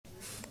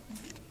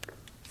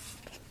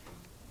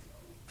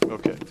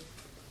Okay.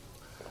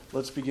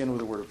 Let's begin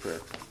with a word of prayer.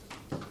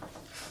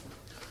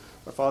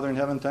 Our Father in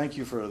heaven, thank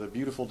you for the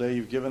beautiful day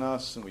you've given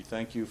us, and we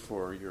thank you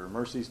for your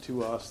mercies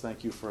to us.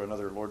 Thank you for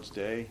another Lord's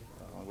Day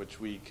on which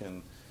we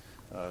can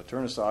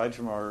turn aside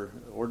from our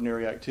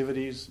ordinary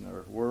activities and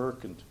our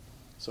work and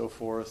so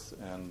forth,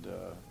 and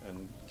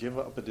give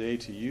up a day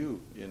to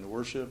you in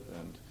worship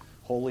and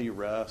holy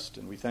rest.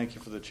 And we thank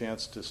you for the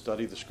chance to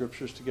study the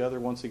Scriptures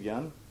together once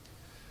again.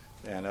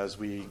 And as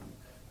we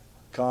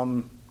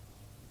come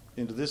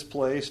into this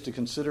place to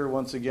consider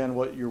once again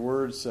what your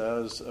word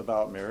says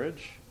about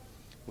marriage,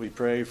 we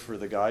pray for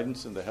the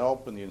guidance and the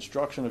help and the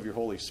instruction of your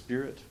Holy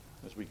Spirit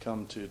as we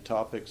come to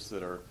topics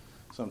that are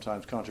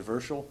sometimes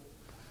controversial,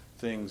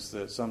 things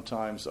that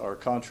sometimes are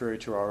contrary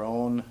to our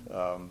own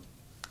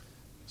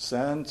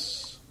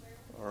sense,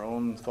 our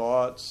own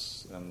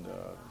thoughts, and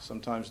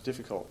sometimes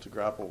difficult to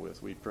grapple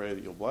with. We pray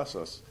that you'll bless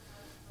us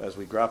as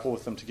we grapple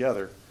with them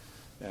together.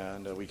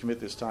 And we commit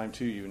this time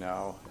to you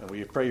now, and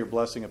we pray your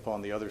blessing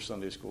upon the other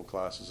Sunday school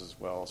classes as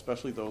well,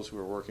 especially those who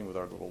are working with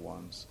our little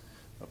ones.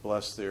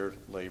 Bless their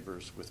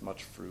labors with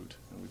much fruit.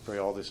 And we pray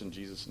all this in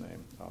Jesus'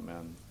 name.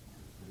 Amen.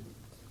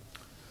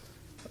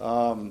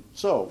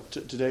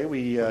 Today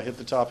we hit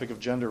the topic of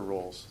gender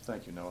roles.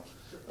 Thank you, Noah.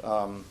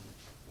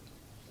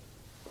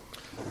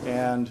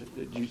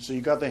 So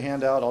you got the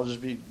handout. I'll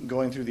just be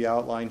going through the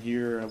outline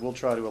here, and we'll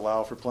try to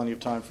allow for plenty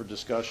of time for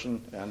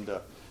discussion. And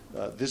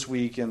this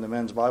week in the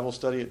men's Bible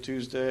study at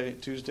Tuesday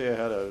I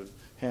had a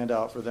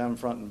handout for them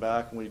front and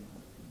back, and we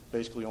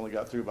basically only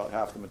got through about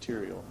half the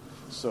material.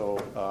 So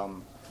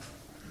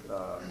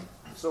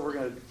we're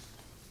going to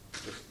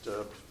just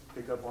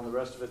pick up on the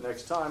rest of it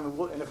next time.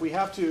 And if we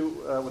have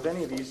to, with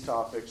any of these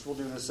topics, we'll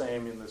do the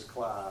same in this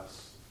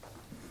class.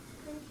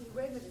 Thank you.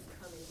 Raymond is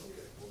coming.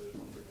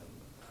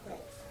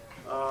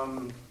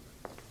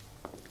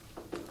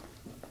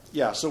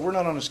 So we're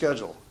not on a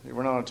schedule.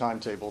 We're not on a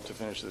timetable to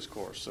finish this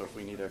course. So if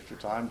we need extra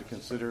time to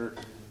consider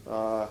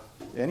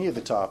any of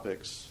the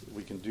topics,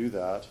 we can do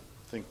that.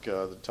 I think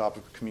the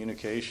topic of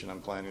communication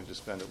I'm planning to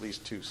spend at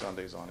least 2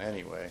 Sundays on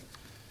anyway.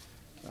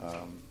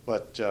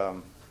 But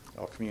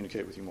I'll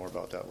communicate with you more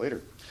about that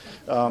later.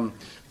 Roman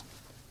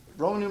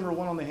numeral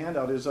 1 on the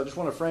handout is, I just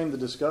want to frame the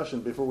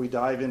discussion before we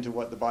dive into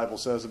what the Bible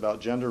says about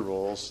gender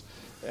roles.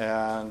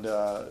 And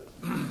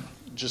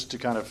just to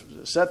kind of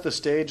set the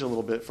stage a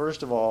little bit,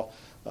 first of all,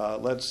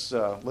 let's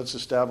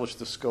establish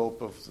the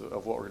scope of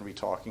what we're going to be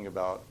talking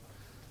about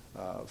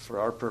for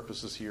our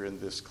purposes here in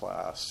this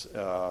class.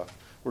 We're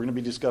going to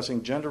be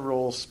discussing gender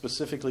roles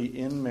specifically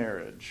in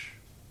marriage,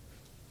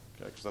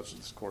 because that's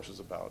what this course is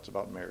about. It's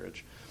about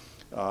marriage.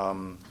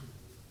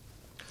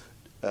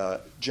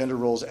 Gender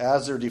roles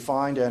as they're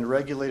defined and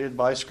regulated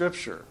by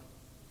Scripture.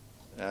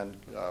 And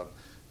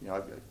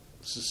I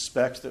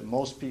suspect that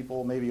most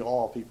people, maybe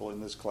all people in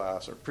this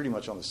class, are pretty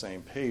much on the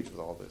same page with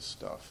all this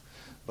stuff.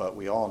 But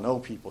we all know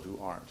people who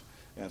aren't.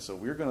 And so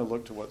we're going to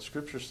look to what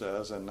Scripture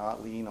says and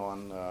not lean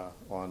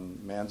on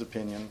man's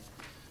opinion,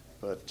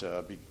 but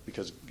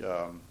because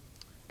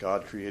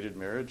God created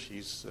marriage,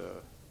 He's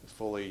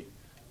fully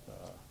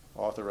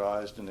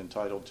authorized and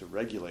entitled to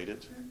regulate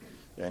it.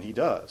 And He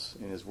does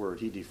in His Word.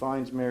 He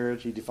defines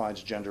marriage, He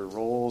defines gender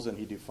roles, and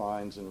He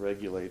defines and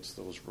regulates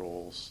those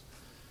roles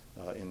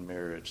in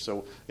marriage.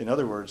 So, in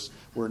other words,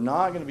 we're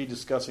not going to be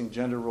discussing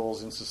gender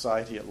roles in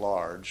society at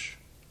large.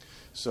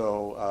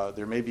 So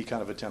there may be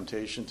kind of a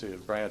temptation to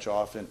branch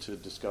off into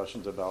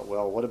discussions about,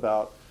 well, what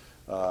about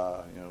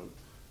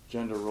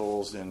gender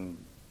roles in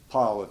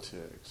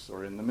politics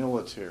or in the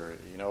military?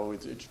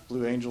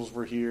 Blue Angels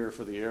were here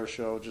for the air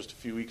show just a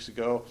few weeks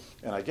ago,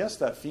 and I guess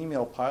that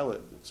female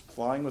pilot that's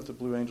flying with the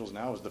Blue Angels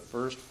now is the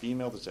first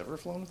female that's ever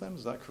flown with them.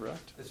 Is that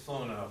correct? It's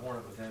flown a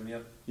Hornet with them,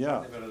 yep. Yeah.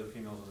 They've got other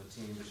females on the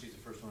team, but she's the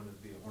first one to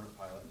be a Hornet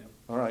pilot, yep.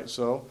 All right,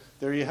 so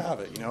there you have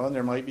it. And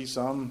there might be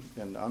some,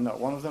 and I'm not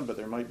one of them, but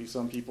there might be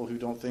some people who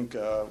don't think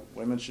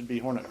women should be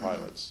Hornet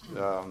pilots.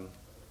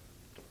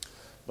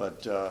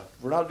 But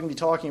we're not going to be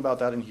talking about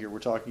that in here. We're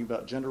talking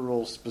about gender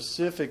roles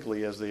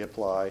specifically as they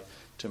apply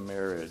to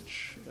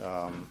marriage.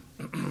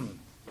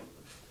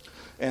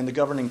 And the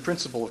governing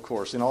principle, of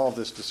course, in all of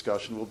this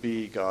discussion will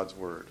be God's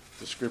Word,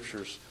 the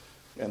Scriptures,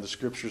 and the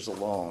Scriptures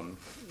alone.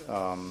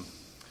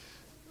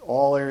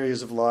 All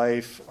areas of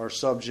life are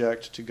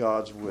subject to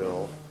God's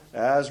will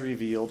as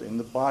revealed in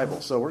the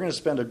Bible. So we're going to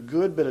spend a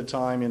good bit of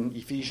time in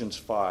Ephesians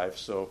 5.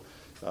 So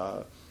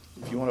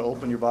if you want to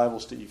open your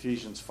Bibles to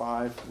Ephesians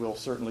 5, we'll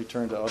certainly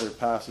turn to other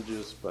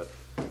passages, but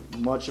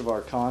much of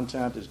our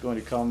content is going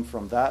to come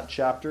from that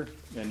chapter,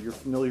 and you're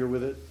familiar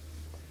with it.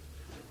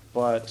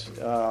 But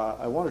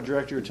I want to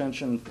direct your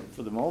attention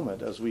for the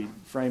moment as we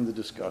frame the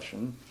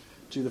discussion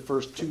to the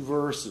first 2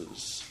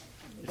 verses.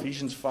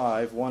 Ephesians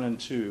 5, 1 and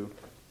 2.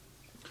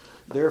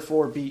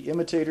 Therefore be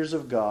imitators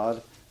of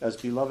God as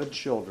beloved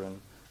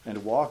children,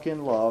 and walk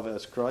in love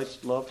as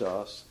Christ loved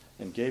us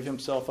and gave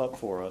Himself up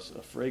for us,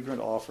 a fragrant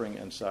offering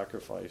and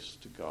sacrifice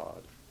to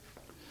God.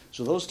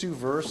 So those 2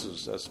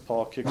 verses, as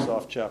Paul kicks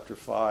off chapter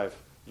 5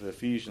 of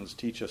Ephesians,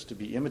 teach us to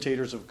be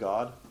imitators of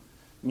God,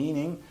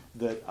 meaning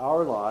that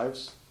our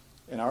lives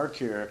and our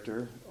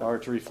character are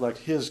to reflect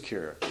his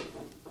character.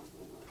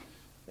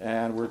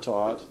 And we're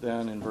taught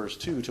then in verse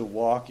 2 to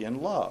walk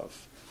in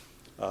love.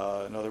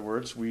 In other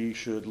words, we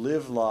should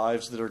live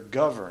lives that are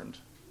governed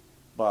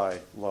by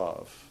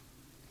love.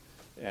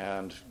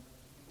 And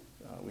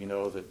we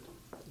know that,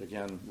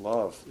 again,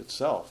 love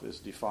itself is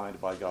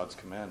defined by God's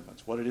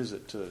commandments. What is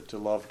it to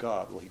love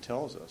God? Well, he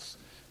tells us.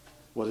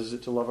 What is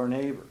it to love our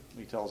neighbor?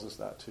 He tells us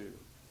that too.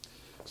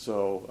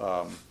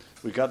 So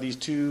we've got these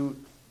two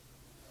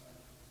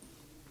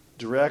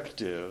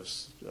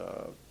directives.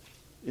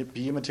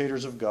 Be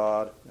imitators of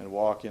God and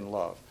walk in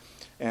love.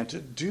 And to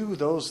do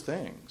those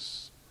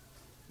things,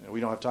 we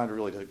don't have time to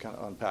really kind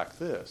of unpack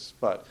this,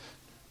 but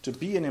to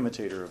be an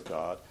imitator of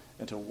God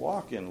and to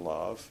walk in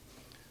love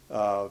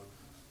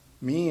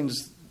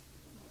means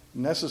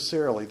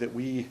necessarily that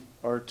we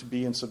are to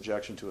be in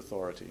subjection to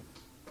authority.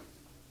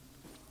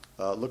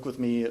 Look with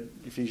me at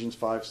Ephesians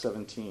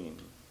 5:17.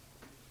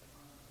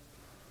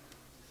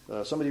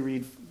 Somebody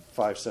read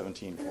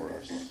 5:17 for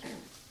us.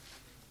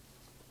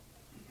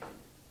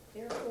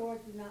 Therefore,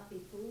 do not be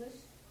foolish,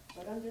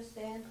 but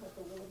understand what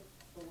the will of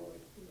the Lord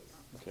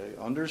is. Okay,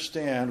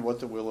 understand what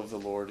the will of the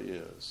Lord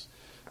is.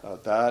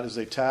 That is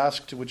a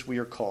task to which we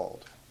are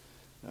called.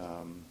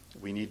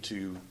 We need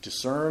to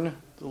discern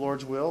the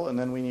Lord's will, and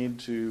then we need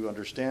to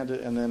understand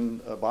it and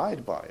then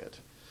abide by it.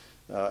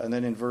 And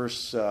then in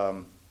verse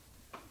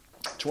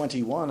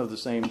 21 of the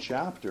same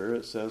chapter,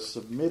 it says,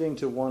 submitting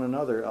to one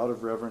another out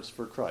of reverence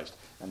for Christ.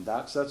 And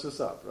that sets us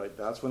up, right?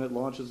 That's when it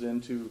launches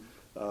into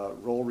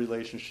role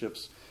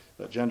relationships,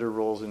 gender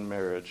roles in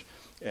marriage.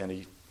 And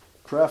he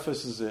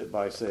prefaces it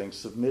by saying,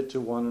 submit to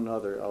one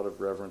another out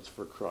of reverence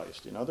for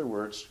Christ. In other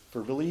words,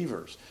 for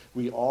believers,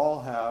 we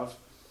all have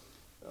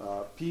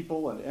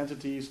people and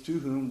entities to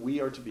whom we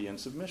are to be in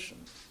submission.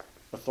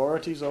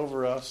 Authorities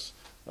over us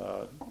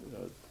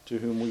to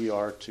whom we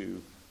are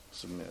to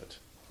submit.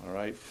 All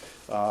right?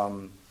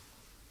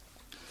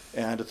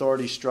 And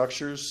authority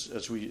structures,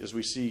 as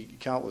we see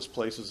countless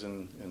places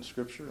in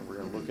Scripture, and we're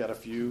going to look at a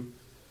few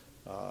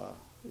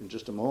in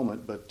just a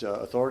moment, but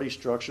authority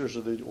structures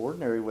are the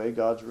ordinary way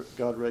God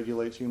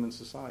regulates human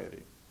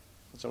society.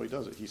 That's how he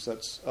does it. He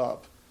sets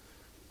up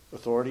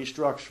authority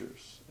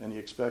structures, and he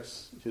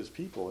expects his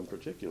people in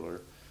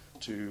particular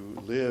to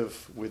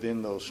live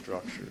within those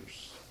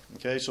structures.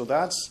 Okay, so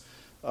that's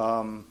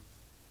how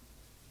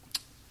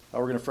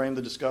we're going to frame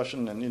the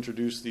discussion and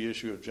introduce the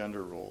issue of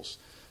gender roles.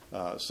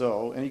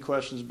 So, any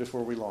questions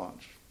before we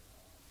launch?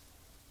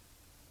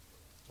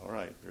 All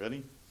right,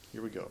 ready?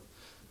 Here we go.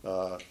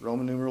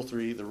 Roman numeral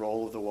 3, the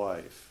role of the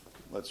wife.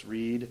 Let's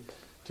read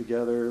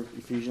together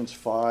Ephesians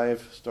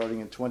 5, starting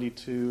in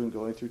 22 and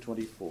going through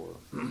 24.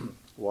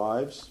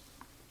 Wives,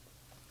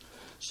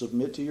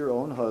 submit to your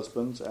own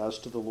husbands as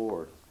to the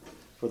Lord.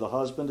 For the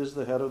husband is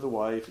the head of the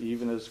wife,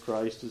 even as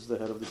Christ is the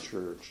head of the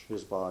church,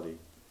 his body,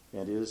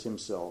 and is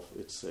himself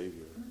its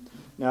Savior.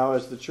 Now,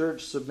 as the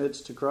church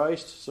submits to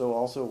Christ, so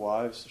also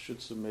wives should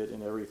submit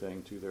in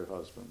everything to their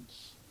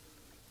husbands.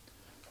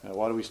 Now,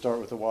 why do we start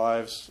with the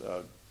wives?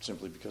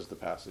 Simply because the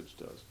passage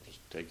does. Just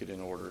take it in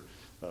order.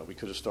 We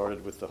could have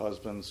started with the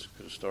husbands,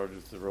 could have started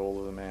with the role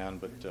of the man,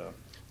 but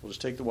we'll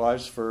just take the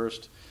wives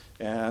first.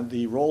 And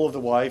the role of the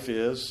wife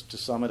is, to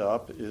sum it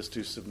up, is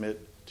to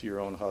submit to your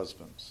own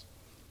husbands.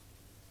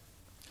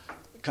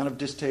 Kind of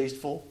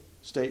distasteful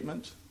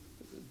statement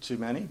to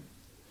many,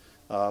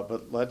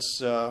 but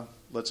let's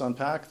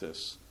unpack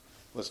this.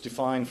 Let's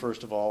define,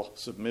 first of all,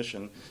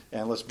 submission,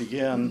 and let's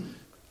begin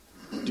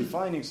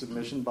defining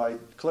submission by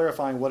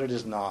clarifying what it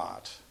is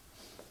not.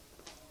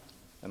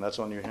 And that's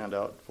on your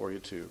handout for you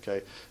too,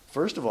 okay?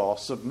 First of all,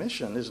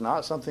 submission is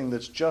not something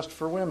that's just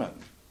for women.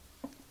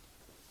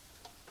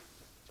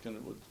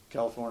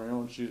 California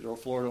orange juice or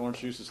Florida orange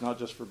juice is not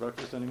just for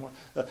breakfast anymore.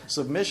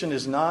 Submission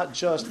is not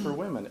just for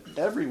women.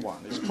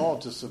 Everyone is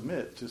called to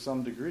submit to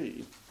some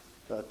degree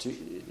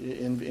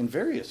in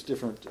various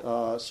different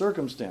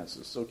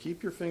circumstances. So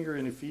keep your finger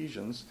in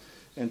Ephesians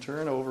and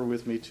turn over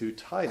with me to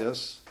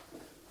Titus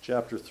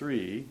chapter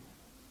 3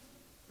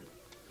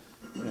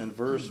 and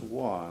verse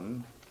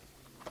 1.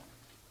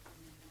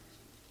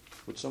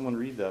 Would someone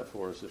read that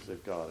for us if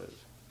they've got it?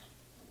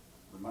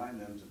 Remind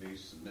them to be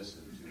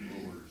submissive to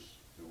rulers,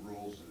 to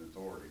rules and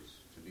authorities,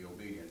 to be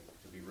obedient,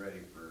 to be ready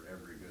for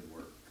every good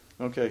work.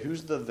 Okay,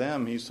 who's the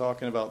them he's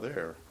talking about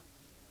there?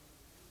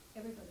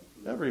 Everybody.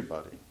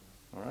 Everybody.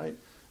 All right?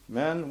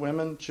 Men,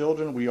 women,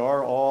 children, we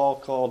are all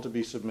called to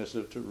be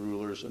submissive to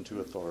rulers and to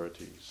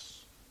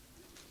authorities.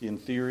 In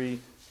theory,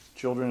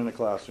 children in a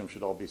classroom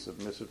should all be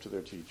submissive to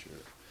their teacher.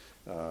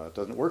 It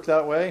doesn't work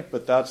that way,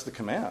 but that's the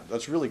command.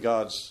 That's really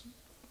God's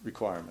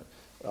requirement.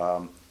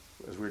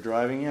 As we were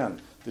driving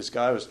in, this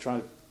guy was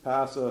trying to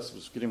pass us,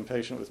 was getting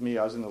impatient with me.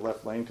 I was in the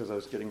left lane because I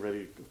was getting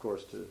ready, of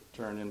course, to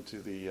turn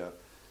into the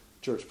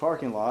church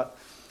parking lot.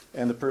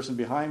 And the person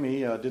behind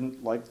me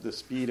didn't like the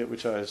speed at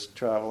which I was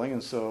traveling,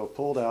 and so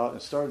pulled out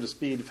and started to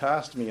speed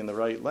past me in the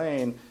right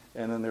lane.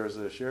 And then there was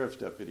a sheriff's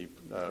deputy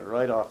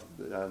right off.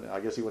 I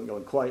guess he wasn't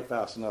going quite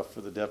fast enough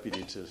for the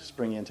deputy to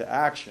spring into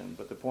action.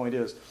 But the point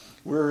is,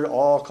 we're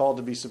all called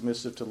to be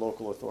submissive to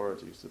local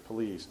authorities, the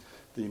police,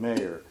 the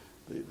mayor,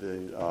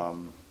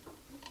 the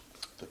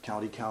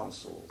county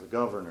council, the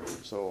governor,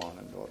 and so on,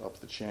 and up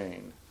the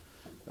chain.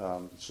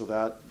 So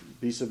that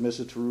be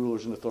submissive to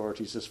rulers and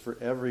authorities is for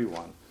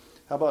everyone.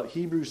 How about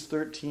Hebrews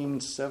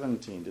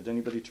 13:17? Did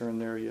anybody turn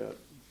there yet?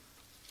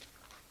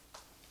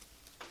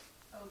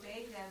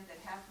 Obey them that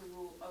have the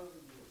rule over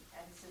you,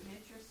 and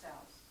submit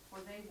yourselves,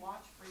 for they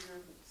watch for your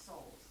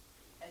souls,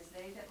 as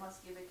they that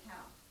must give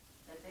account,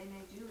 that they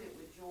may do it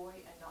with joy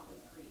and not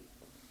with grief,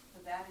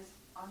 for that is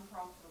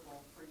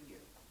unprofitable for you.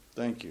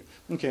 Thank you.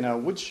 Okay, now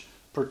which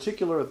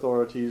particular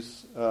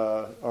authorities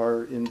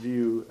are in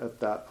view at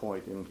that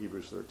point in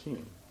Hebrews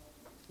 13?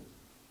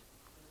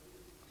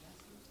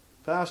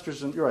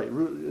 Pastors, and you're right.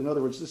 In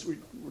other words,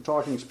 we're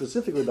talking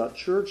specifically about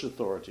church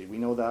authority. We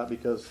know that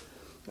because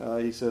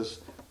he says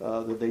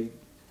that they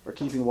are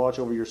keeping watch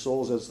over your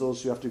souls as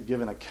those who have to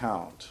give an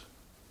account.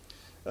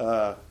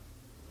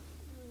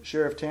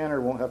 Sheriff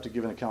Tanner won't have to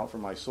give an account for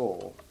my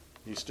soul.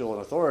 He's still an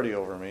authority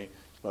over me,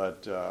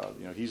 but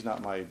he's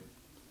not my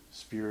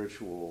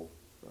spiritual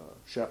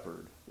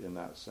shepherd in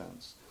that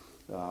sense.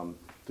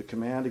 The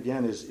command,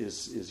 again,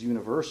 is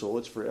universal.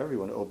 It's for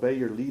everyone. Obey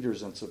your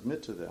leaders and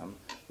submit to them.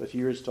 But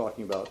here it's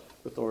talking about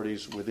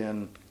authorities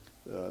within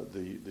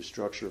the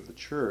structure of the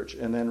church.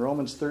 And then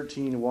Romans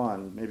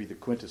 13:1, maybe the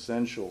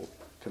quintessential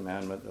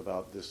commandment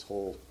about this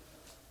whole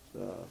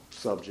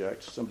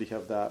subject. Somebody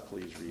have that,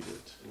 please read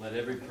it. Let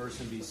every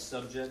person be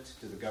subject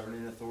to the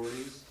governing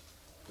authorities,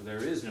 for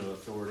there is no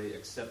authority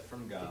except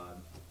from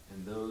God,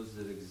 and those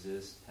that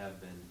exist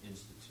have been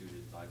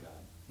instituted by God.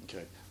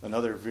 Okay,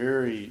 another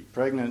very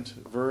pregnant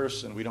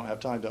verse, and we don't have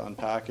time to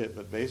unpack it,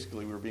 but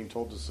basically we're being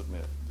told to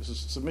submit.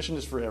 Submission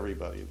is for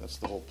everybody. That's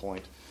the whole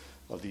point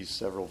of these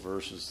several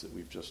verses that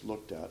we've just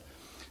looked at.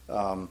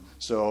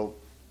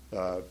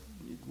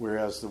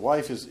 Whereas the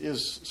wife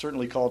is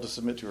certainly called to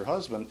submit to her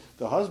husband,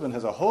 the husband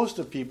has a host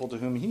of people to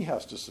whom he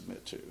has to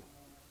submit to,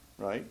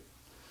 right?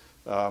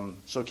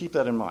 So keep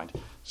that in mind.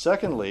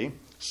 Secondly,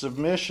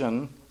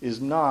 submission is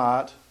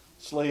not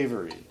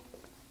slavery.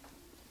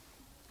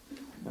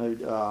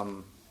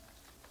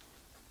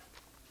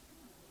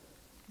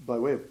 By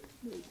way of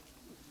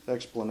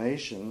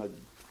explanation, I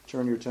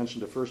turn your attention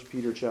to 1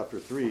 Peter chapter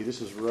 3.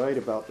 This is right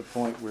about the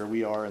point where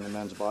we are in the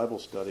men's Bible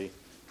study.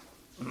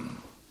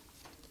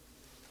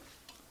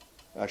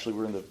 Actually,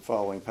 we're in the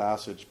following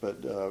passage,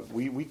 but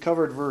we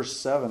covered verse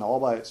 7 all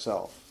by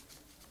itself,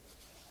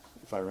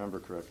 if I remember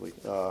correctly.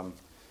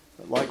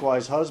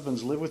 Likewise,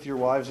 husbands, live with your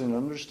wives in an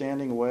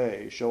understanding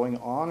way, showing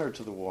honor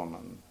to the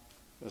woman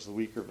as the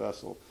weaker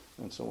vessel,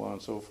 and so on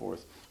and so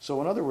forth.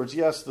 So in other words,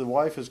 yes, the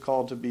wife is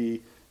called to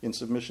be in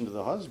submission to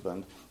the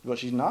husband, but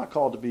she's not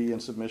called to be in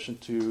submission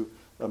to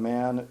a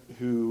man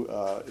who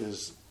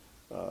is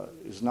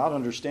not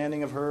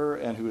understanding of her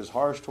and who is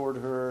harsh toward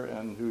her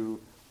and who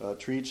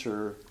treats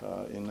her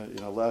in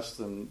a less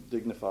than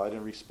dignified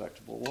and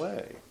respectable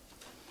way.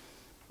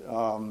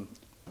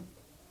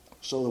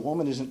 So the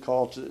woman isn't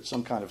called to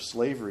some kind of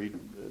slavery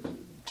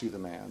to the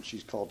man.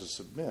 She's called to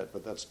submit,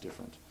 but that's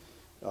different.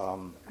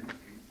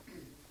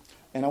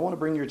 And I want to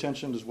bring your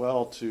attention as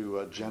well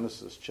to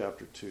Genesis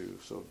chapter 2.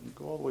 So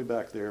go all the way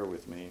back there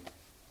with me.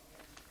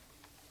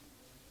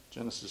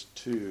 Genesis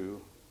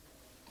 2,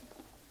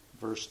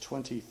 verse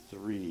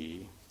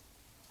 23.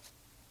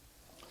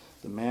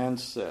 The man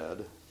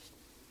said,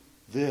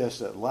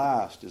 "This at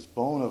last is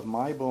bone of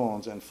my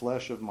bones and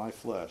flesh of my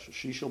flesh.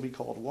 She shall be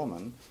called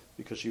woman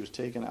because she was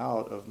taken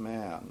out of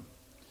man."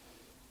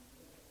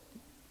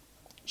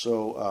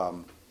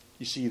 So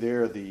you see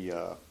there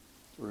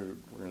we're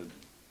going to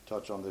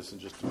touch on this in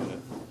just a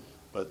minute.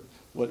 But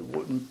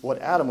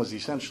what Adam was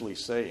essentially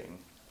saying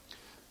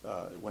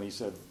when he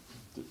said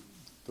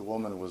the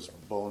woman was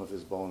bone of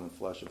his bone and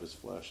flesh of his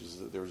flesh is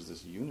that there was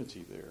this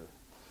unity there,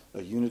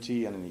 a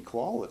unity and an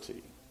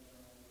equality.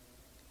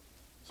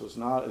 So it's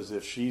not as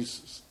if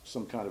she's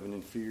some kind of an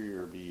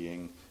inferior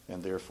being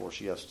and therefore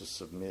she has to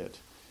submit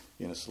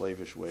in a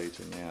slavish way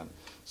to man.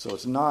 So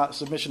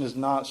submission is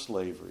not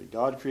slavery.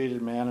 God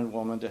created man and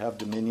woman to have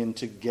dominion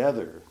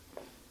together.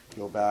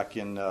 Go back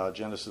in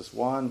Genesis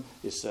 1,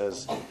 it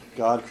says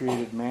God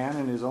created man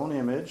in his own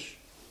image,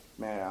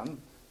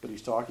 man, but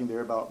he's talking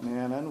there about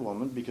man and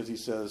woman because he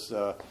says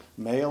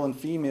male and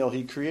female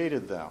he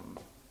created them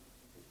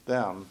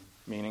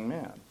meaning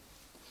man.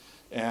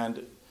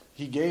 And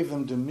he gave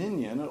them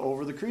dominion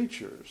over the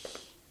creatures.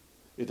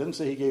 It doesn't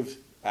say he gave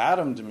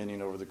Adam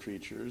dominion over the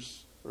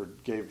creatures or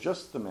gave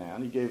just the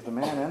man. He gave the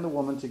man and the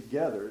woman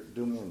together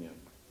dominion.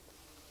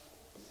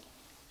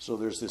 So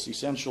there's this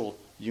essential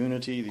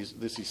unity,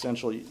 this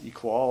essential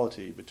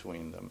equality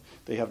between them.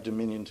 They have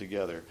dominion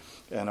together.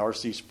 And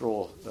R.C.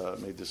 Sproul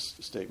made this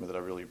statement that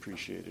I really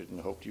appreciated and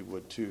hoped you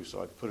would too,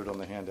 so I put it on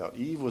the handout.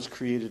 Eve was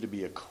created to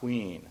be a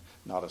queen,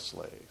 not a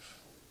slave.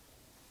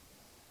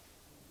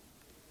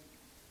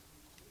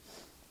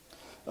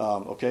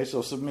 Okay,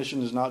 so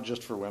submission is not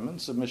just for women.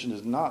 Submission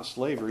is not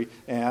slavery,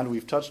 and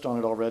we've touched on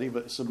it already,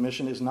 but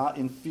submission is not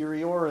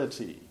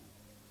inferiority.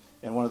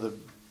 And one of the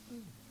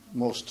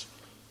most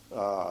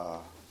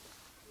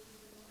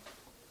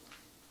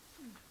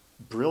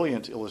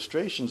brilliant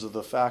illustrations of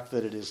the fact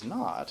that it is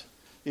not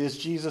is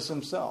Jesus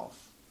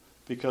himself.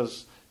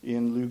 Because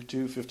in Luke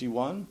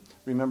 2:51,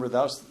 remember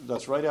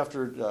that's right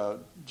after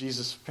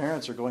Jesus'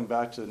 parents are going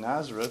back to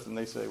Nazareth, and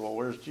they say, well,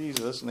 where's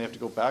Jesus? And they have to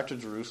go back to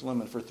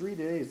Jerusalem, and for 3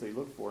 days they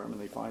look for him,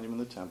 and they find him in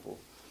the temple.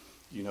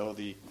 You know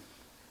the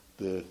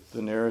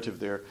narrative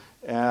there.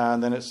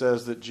 And then it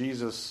says that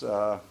Jesus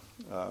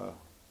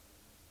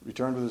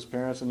returned with his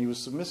parents, and he was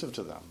submissive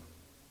to them.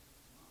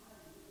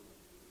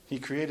 He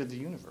created the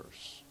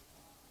universe.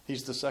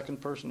 He's the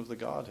second person of the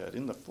Godhead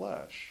in the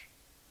flesh,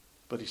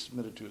 but he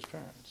submitted to his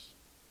parents.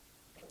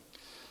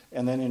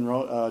 And then in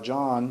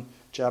John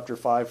chapter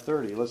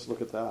 5:30, let's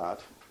look at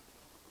that.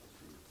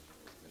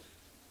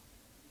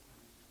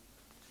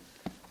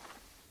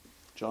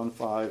 John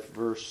 5,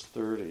 verse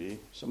 30.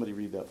 Somebody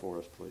read that for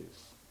us,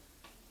 please.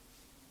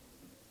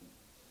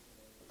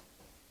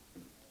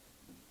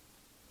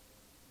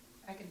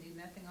 I can do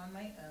nothing on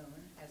my own.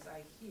 As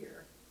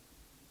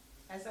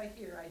I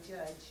hear, I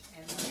judge,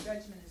 and my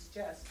judgment is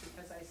just,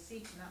 because I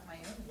seek not my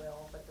own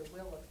will, but the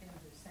will of him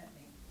who sent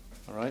me.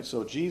 All right,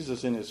 so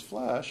Jesus in his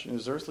flesh, in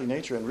his earthly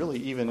nature, and really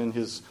even in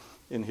his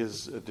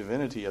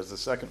divinity as the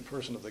second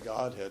person of the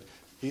Godhead,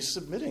 he's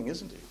submitting,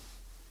 isn't he?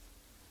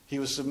 He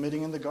was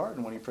submitting in the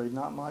garden when he prayed,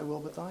 not my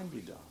will, but thine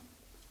be done.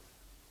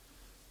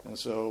 And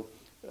so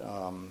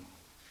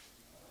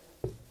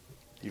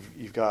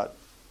you've got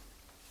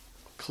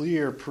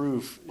clear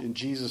proof in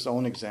Jesus'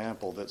 own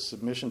example that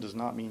submission does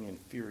not mean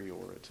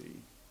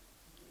inferiority.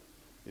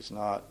 It's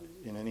not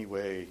in any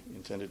way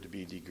intended to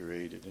be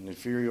degraded. And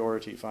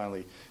inferiority,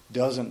 finally,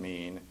 doesn't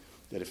mean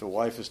that if a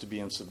wife is to be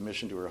in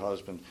submission to her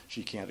husband,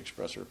 she can't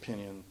express her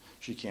opinion,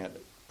 she can't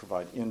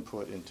provide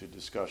input into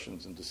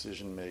discussions and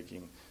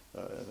decision-making,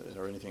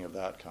 or anything of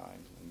that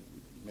kind. And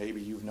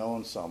maybe you've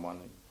known someone,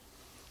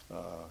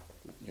 a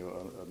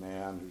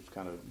man who's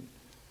kind of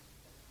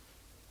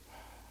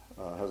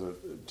has a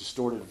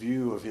distorted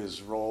view of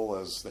his role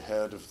as the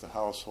head of the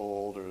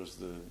household, or as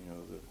the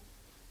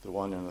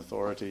one in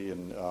authority,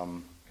 and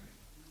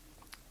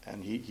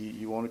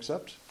he won't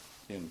accept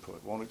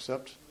input, won't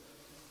accept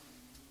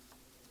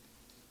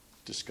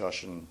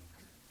discussion.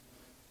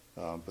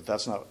 But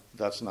that's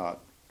not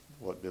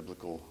what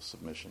biblical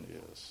submission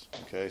is.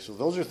 Okay, so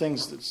those are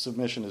things that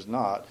submission is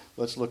not.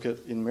 Let's look at,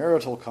 in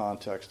marital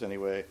context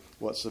anyway,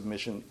 what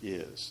submission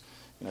is.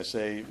 And I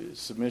say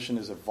submission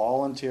is a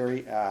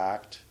voluntary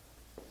act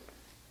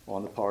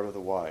on the part of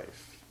the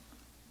wife.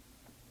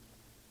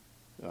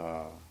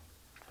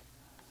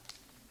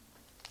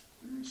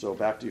 So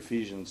back to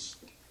Ephesians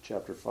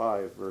chapter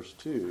 5, verse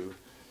 2.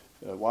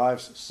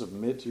 Wives,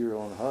 submit to your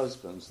own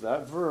husbands.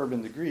 That verb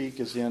in the Greek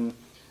is in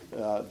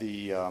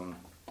the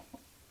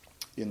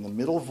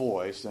middle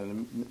voice,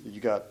 and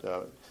you got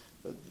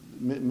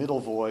middle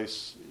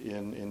voice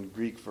in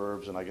Greek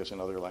verbs, and I guess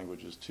in other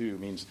languages too,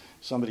 means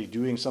somebody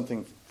doing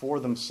something for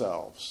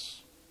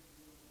themselves.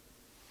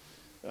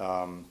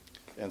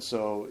 And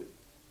so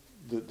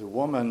the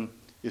woman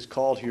is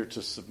called here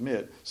to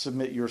submit.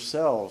 Submit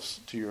yourselves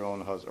to your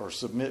own husband, or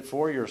submit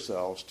for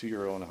yourselves to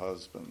your own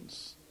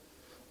husbands.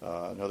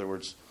 In other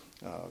words,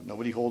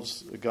 nobody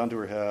holds a gun to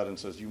her head and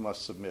says, you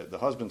must submit. The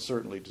husband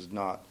certainly does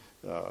not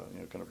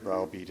kind of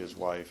browbeat his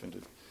wife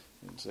into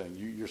saying,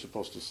 you're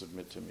supposed to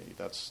submit to me.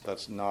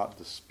 That's not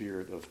the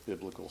spirit of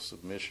biblical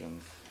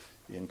submission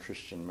in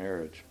Christian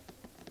marriage.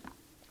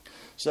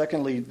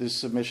 Secondly, this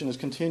submission is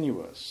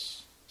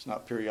continuous. It's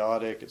not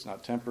periodic. It's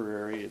not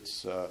temporary.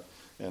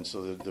 And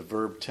so the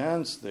verb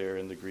tense there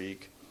in the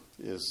Greek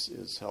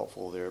is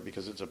helpful there,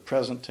 because it's a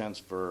present tense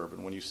verb.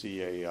 And when you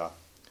see a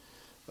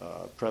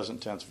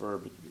present tense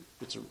verb,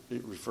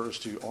 it refers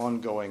to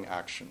ongoing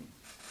action,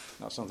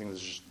 not something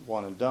that's just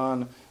one and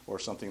done, or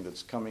something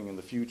that's coming in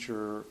the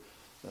future,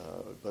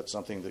 but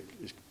something that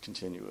is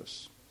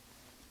continuous.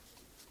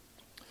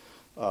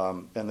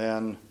 And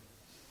then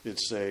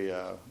it's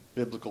a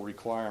biblical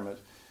requirement.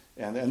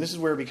 And this is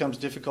where it becomes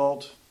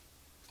difficult.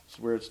 It's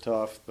where it's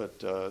tough.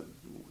 But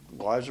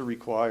wives are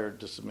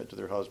required to submit to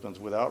their husbands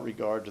without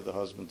regard to the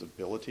husband's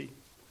ability,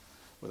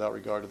 without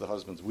regard to the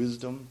husband's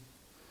wisdom,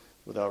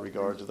 without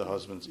regard to the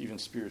husband's even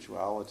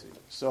spirituality.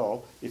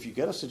 So if you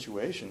get a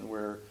situation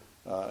where,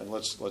 and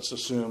let's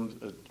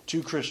assume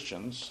two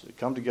Christians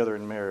come together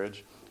in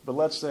marriage, but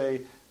let's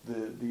say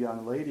the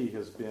young lady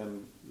was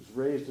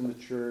raised in the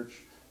church,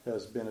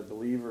 has been a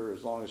believer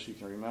as long as she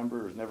can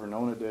remember, has never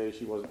known a day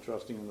she wasn't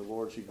trusting in the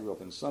Lord. She grew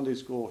up in Sunday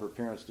school. Her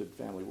parents did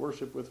family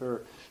worship with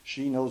her.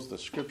 She knows the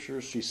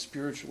scriptures. She's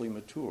spiritually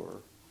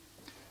mature.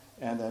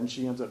 And then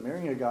she ends up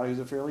marrying a guy who's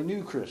a fairly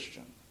new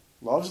Christian,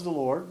 loves the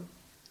Lord,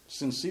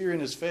 sincere in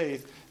his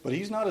faith, but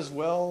he's not as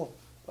well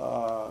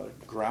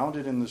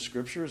grounded in the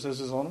scriptures as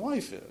his own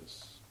wife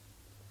is.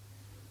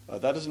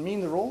 That doesn't mean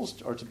the roles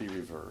are to be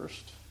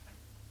reversed.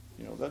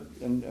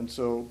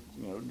 So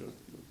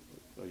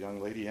a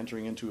young lady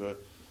entering into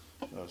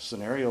a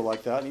scenario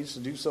like that needs to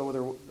do so with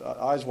her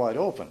eyes wide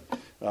open.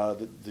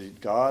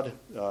 God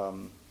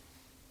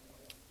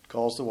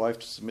calls the wife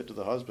to submit to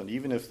the husband,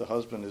 even if the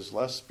husband is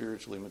less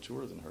spiritually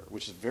mature than her,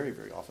 which is very,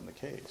 very often the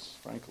case,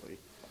 frankly.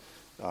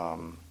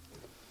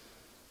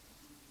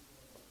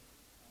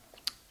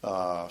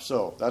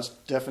 So that's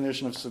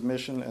definition of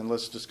submission, and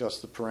let's discuss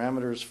the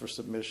parameters for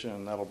submission,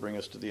 and that'll bring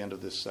us to the end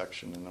of this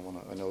section. And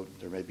I know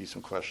there may be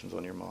some questions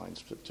on your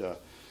minds, but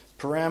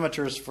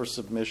parameters for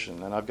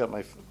submission, and I've got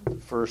my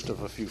first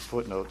of a few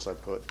footnotes I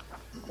put.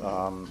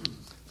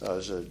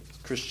 There's a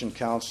Christian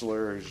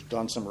counselor who's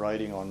done some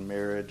writing on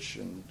marriage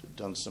and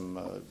done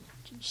some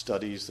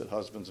studies that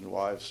husbands and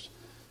wives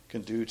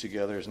can do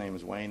together. His name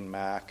is Wayne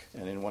Mack,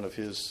 and in one of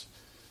his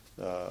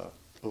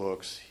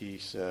books, he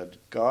said,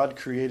 God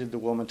created the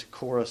woman to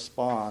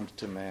correspond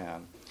to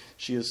man.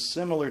 She is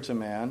similar to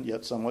man,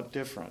 yet somewhat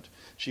different.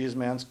 She is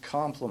man's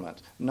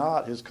complement,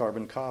 not his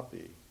carbon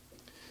copy.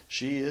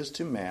 She is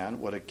to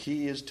man what a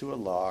key is to a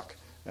lock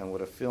and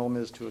what a film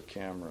is to a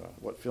camera.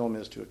 What film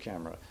is to a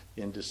camera?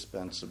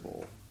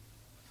 Indispensable.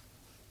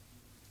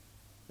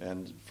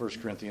 And 1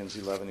 Corinthians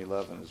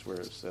 11:11 is where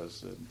it says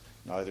that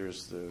neither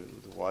is the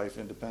wife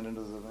independent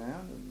of the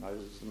man, and neither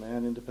is the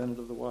man independent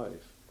of the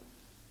wife.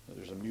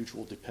 There's a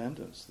mutual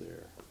dependence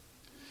there.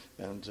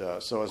 And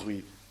so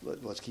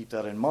let's keep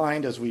that in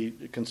mind as we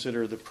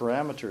consider the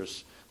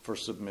parameters for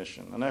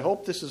submission. And I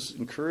hope this is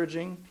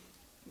encouraging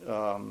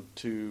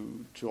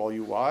to all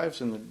you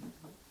wives, and it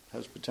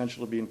has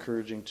potential to be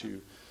encouraging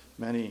to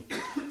many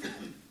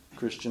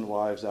Christian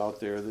wives out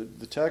there.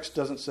 The text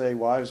doesn't say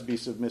wives be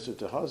submissive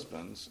to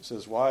husbands. It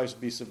says wives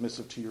be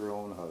submissive to your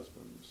own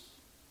husbands.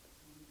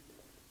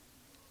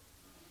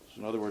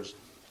 So in other words,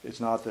 it's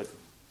not that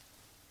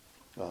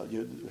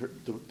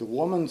the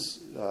woman's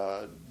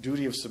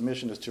duty of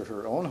submission is to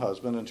her own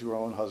husband and to her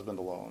own husband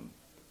alone,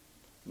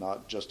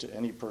 not just to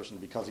any person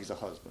because he's a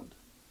husband.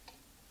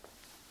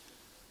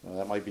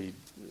 That might be,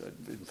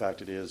 in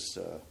fact, it is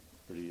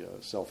pretty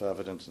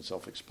self-evident and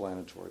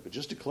self-explanatory. But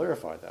just to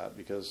clarify that,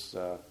 because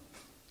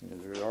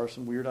there are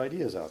some weird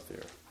ideas out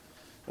there.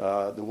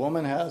 The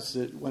woman has,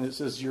 when it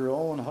says your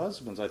own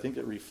husbands, I think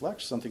it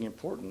reflects something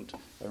important.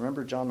 I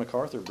remember John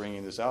MacArthur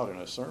bringing this out in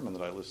a sermon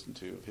that I listened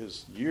to of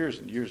his years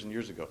and years and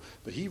years ago.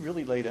 But he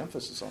really laid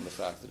emphasis on the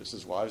fact that it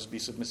says, wives, be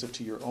submissive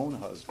to your own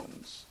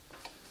husbands.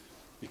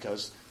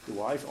 Because the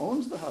wife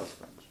owns the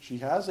husband. She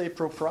has a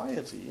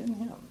propriety in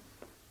him.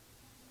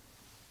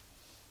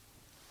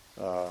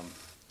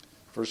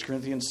 1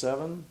 Corinthians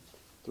 7,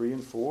 3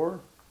 and 4.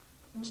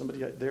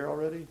 Somebody there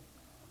already?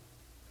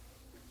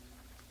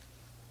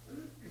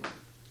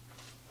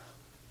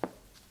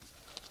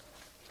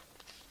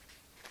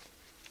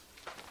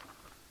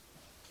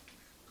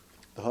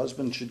 The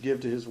husband should give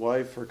to his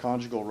wife her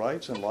conjugal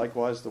rights, and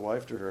likewise the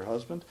wife to her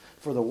husband.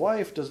 For the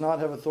wife does not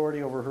have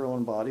authority over her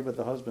own body, but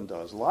the husband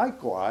does.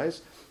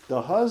 Likewise,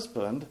 the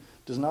husband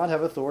does not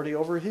have authority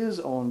over his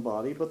own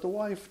body, but the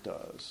wife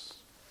does.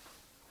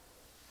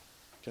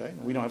 Okay?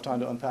 We don't have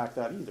time to unpack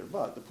that either,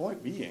 but the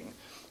point being,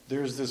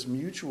 there's this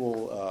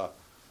mutual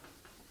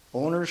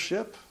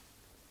ownership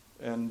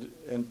and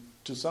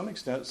to some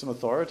extent some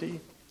authority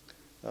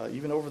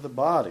even over the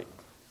body.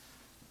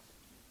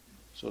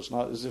 So it's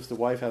not as if the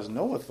wife has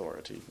no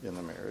authority in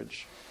the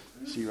marriage.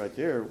 See right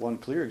there, one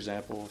clear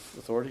example of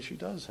authority she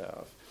does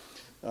have.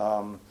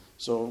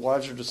 So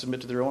wives are to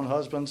submit to their own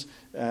husbands,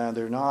 and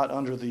they're not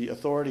under the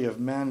authority of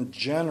men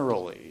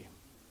generally.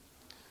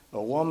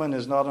 A woman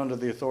is not under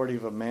the authority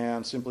of a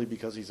man simply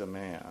because he's a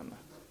man.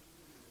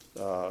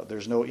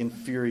 There's no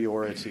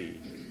inferiority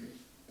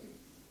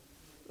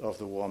of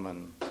the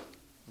woman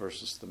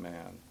versus the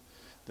man.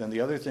 Then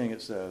the other thing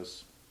it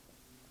says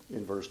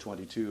in verse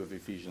 22 of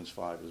Ephesians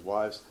 5 is,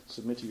 wives,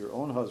 submit to your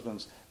own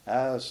husbands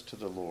as to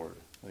the Lord.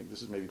 I think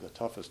this is maybe the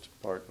toughest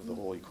part of the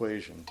whole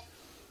equation.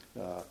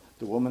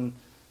 The woman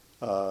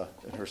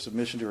and her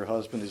submission to her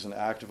husband is an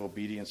act of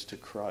obedience to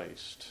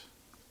Christ.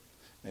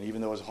 And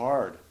even though it's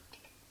hard,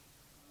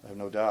 I have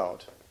no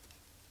doubt,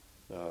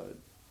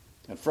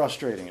 and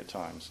frustrating at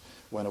times,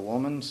 when a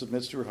woman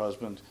submits to her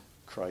husband,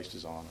 Christ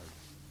is honored.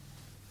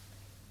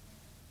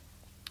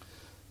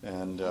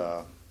 And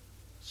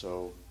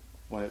so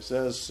when it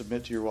says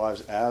submit to your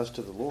wives as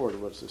to the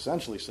Lord, what it's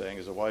essentially saying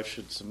is a wife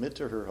should submit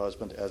to her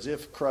husband as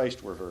if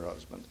Christ were her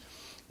husband.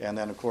 And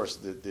then, of course,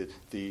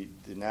 the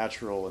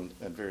natural and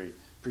very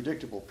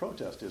predictable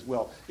protest is,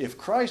 well, if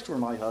Christ were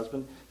my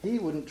husband, he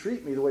wouldn't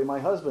treat me the way my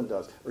husband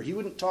does, or he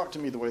wouldn't talk to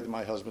me the way that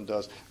my husband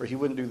does, or he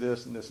wouldn't do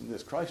this and this and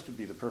this. Christ would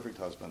be the perfect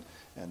husband.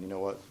 And you know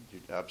what?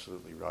 You're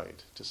absolutely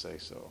right to say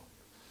so.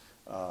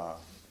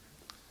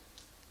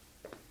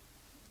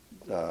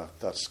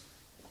 That's,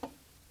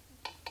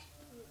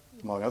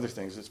 among other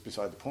things, it's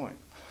beside the point.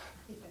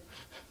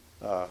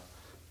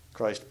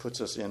 Christ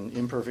puts us in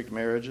imperfect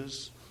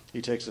marriages.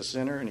 He takes a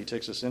sinner and he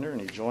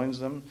joins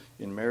them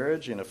in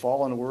marriage in a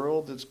fallen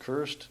world that's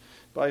cursed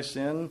by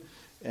sin.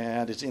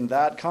 And it's in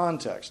that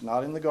context,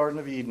 not in the Garden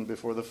of Eden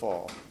before the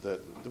fall,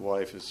 that the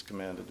wife is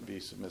commanded to be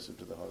submissive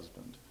to the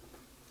husband.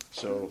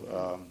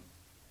 So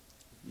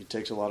it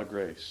takes a lot of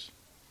grace.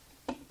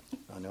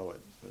 I know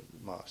it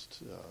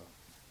must.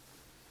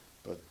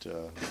 But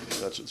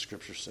that's what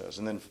Scripture says.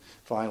 And then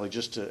finally,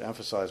 just to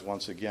emphasize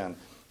once again,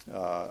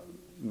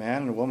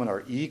 man and woman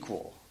are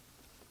equal.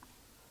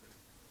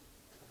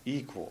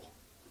 Equal.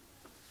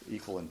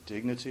 Equal in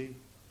dignity,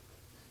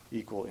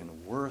 equal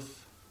in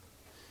worth,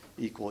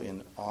 equal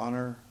in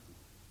honor.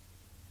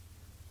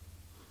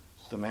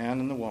 The man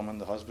and the woman,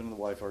 the husband and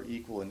the wife, are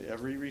equal in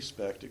every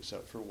respect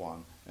except for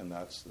one, and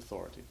that's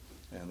authority.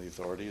 And the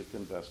authority has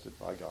been vested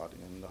by God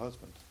in the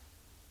husband.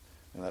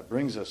 And that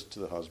brings us to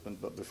the husband,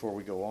 but before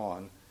we go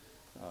on,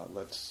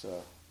 let's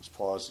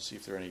pause to see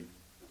if there are any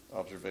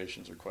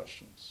observations or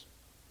questions.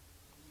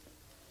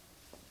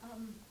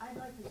 I'd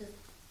like to just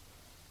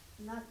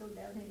not go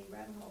down any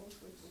rabbit holes,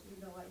 which you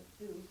know I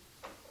do.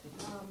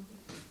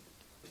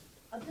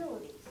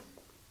 Abilities.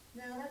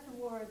 Now that's a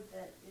word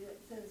that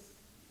it says,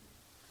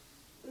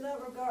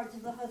 without regard to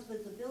the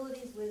husband's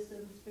abilities,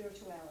 wisdom,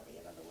 spirituality.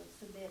 In other words,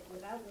 submit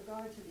without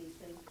regard to these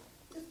things.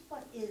 Just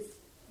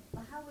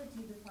how would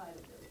you define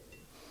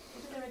ability?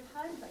 Because there are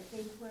times, I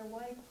think, where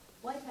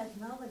wife has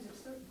knowledge of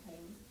certain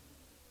things,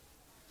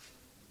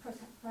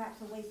 perhaps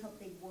the way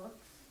something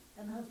works,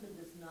 and the husband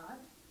does not.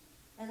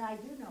 And I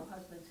do know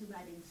husbands who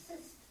might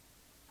insist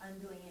on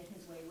doing it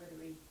his way,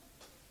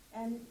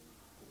 and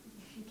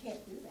you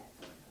can't do that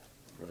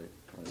sometimes.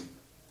 Right.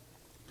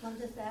 So I'm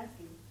just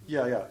asking.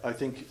 Yeah. I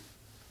think,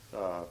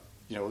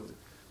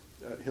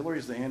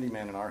 Hillary's the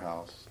handyman in our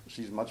house.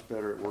 She's much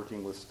better at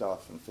working with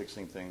stuff and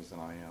fixing things than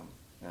I am.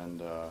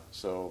 And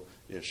so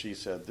if she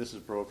said, this is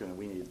broken and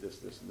we need this,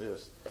 this, and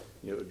this,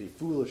 it would be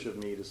foolish of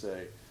me to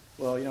say,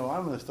 well,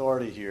 I'm an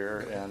authority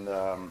here,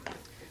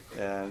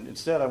 and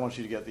instead I want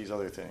you to get these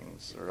other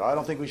things. Or I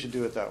don't think we should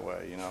do it that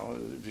way.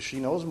 If she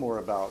knows more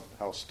about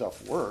how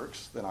stuff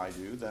works than I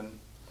do, then,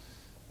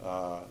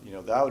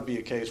 that would be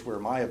a case where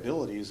my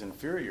ability is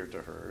inferior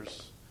to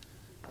hers.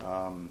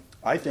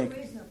 I think...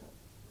 You're reasonable.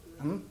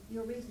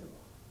 You're reasonable.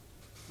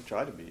 I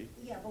try to be.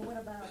 Yeah, but what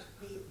about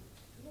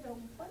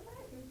what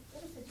about in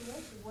a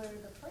situation where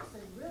the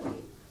person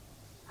really,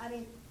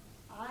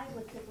 I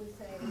would simply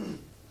say,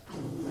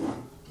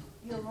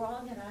 you're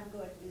wrong and I'm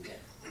going to do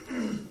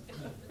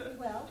this.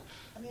 Well,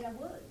 I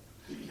would.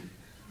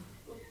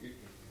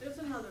 There's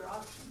another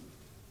option,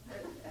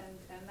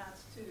 and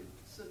that's to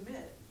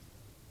submit.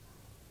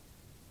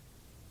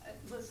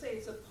 Let's say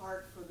it's a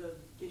part for the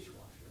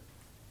dishwasher,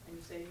 and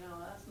you say, no,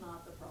 that's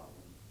not the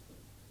problem.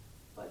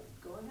 But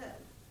go ahead.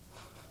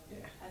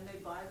 Yeah. And they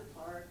buy the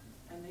part,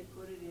 and they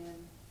put it in,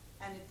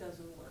 and it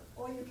doesn't work.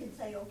 Or you can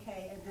say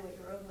okay and do it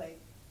your own way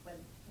when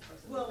the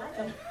person Well, I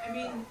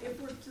don't. if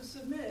we're to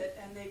submit,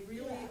 and they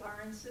really Yeah.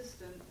 are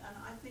insistent, and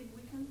I think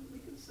we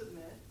can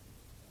submit.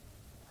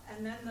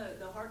 And then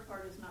the hard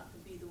part is not to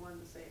be the one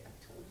to say, I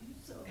told you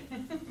so,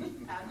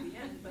 at the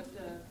end, but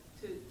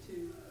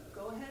to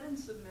go ahead and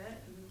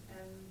submit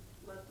and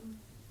let them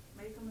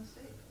make a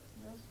mistake.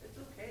 It's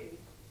okay.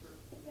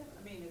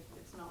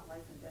 It's not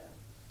life and death.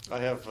 I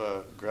have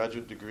a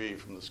graduate degree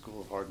from the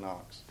School of Hard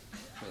Knocks.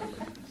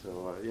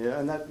 So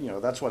and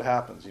that's what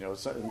happens.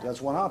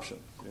 That's one option.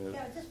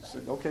 Just say,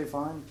 okay,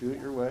 fine, do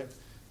it your way.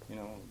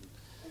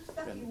 It's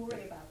stuff you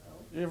worry about,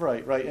 though. Yeah,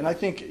 right. And I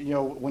think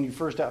when you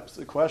first asked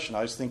the question,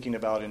 I was thinking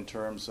about in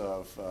terms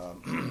of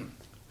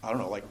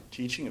like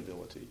teaching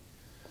ability.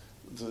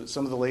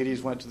 Some of the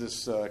ladies went to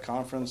this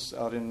conference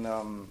out in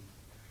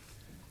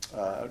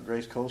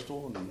Grace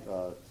Coastal, and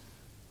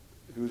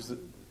who's the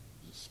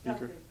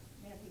speaker?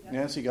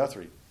 Nancy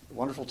Guthrie,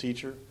 wonderful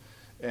teacher,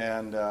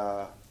 and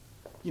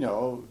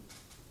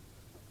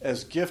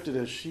as gifted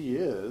as she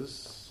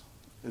is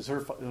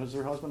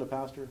her husband a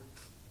pastor?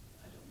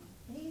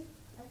 I think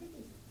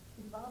he's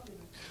involved in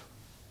it.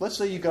 Let's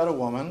say you got a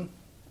woman,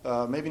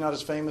 maybe not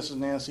as famous as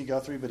Nancy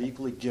Guthrie, but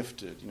equally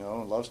gifted.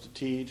 Loves to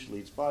teach,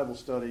 leads Bible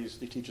studies,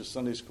 he teaches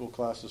Sunday school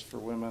classes for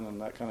women and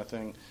that kind of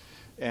thing.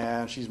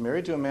 And she's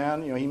married to a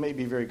man. He may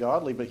be very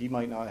godly, but he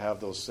might not have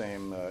those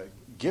same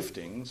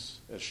giftings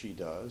as she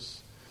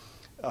does.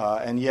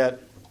 And yet,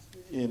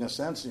 in a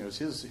sense, it's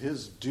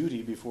his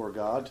duty before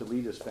God to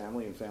lead his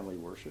family in family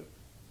worship.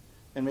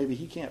 And maybe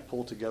he can't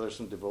pull together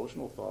some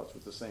devotional thoughts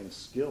with the same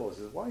skill as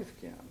his wife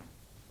can.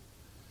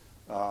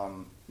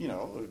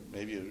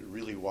 Maybe a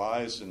really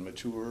wise and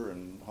mature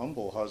and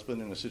humble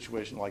husband in a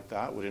situation like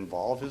that would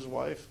involve his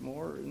wife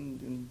more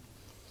in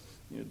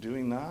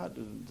doing that,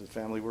 the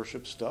family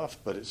worship stuff,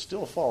 but it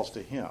still falls to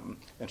him,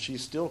 and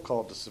she's still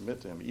called to submit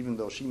to him, even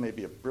though she may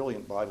be a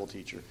brilliant Bible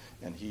teacher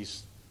and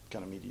he's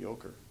kind of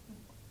mediocre.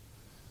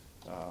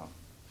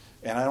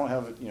 And I don't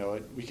have,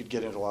 we could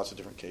get into lots of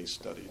different case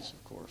studies,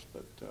 of course,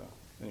 but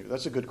anyway,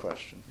 that's a good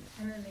question.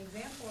 And an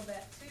example of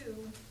that,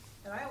 too,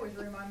 that I always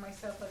remind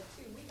myself of,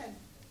 too, we had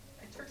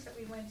a church that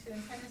we went to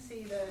in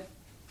Tennessee, the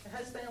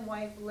husband and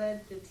wife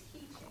led the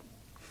teaching.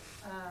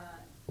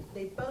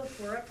 They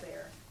both were up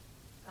there.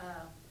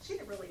 She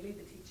didn't really lead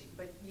the teaching,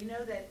 but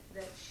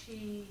that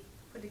she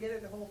put together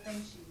the whole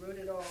thing. She wrote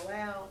it all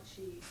out.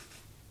 She,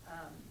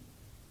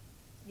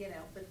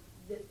 but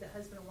the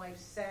husband and wife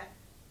sat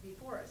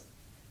before us.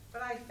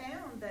 But I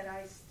found that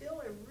I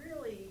still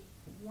really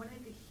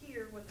wanted to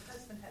hear what the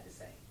husband had to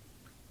say.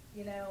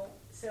 You know,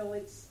 so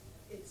it's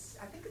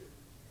I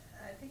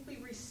think we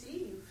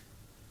receive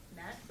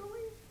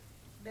naturally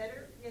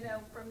better, you know,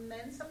 from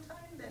men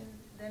sometimes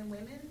than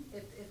women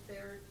if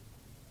they're,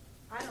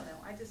 I don't know.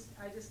 I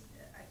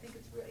think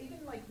it's real.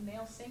 Even like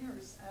male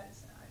singers.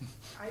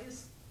 I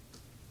just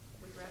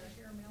would rather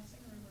hear a male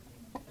singer than a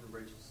female. And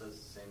Rachel says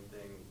the same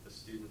thing. The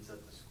students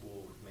at the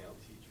school with male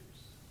teachers.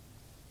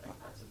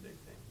 That's a big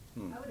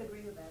thing. I would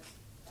agree with that.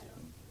 Yeah.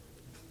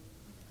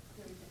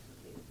 Very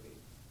definitely agree.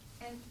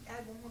 And I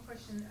have one more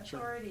question. Sure.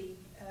 Authority.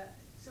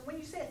 So when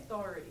you say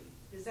authority,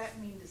 does that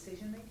mean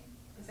decision making?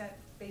 Is that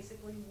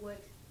basically what?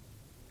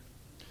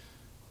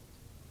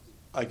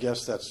 I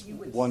guess that's You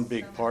would one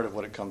big sum part it of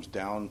what it comes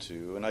down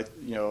to.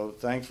 And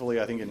thankfully,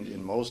 I think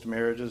in most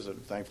marriages, I'm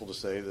thankful to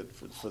say that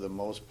for the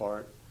most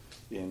part,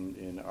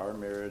 in our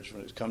marriage,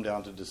 when it's come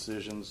down to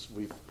decisions,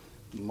 we've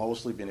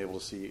mostly been able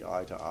to see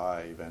eye to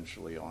eye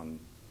eventually on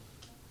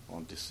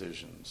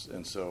decisions.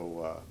 And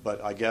so,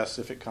 but I guess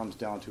if it comes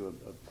down to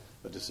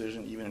a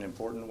decision, even an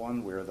important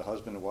one, where the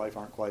husband and wife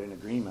aren't quite in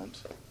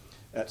agreement,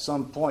 at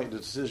some point the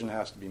decision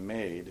has to be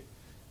made,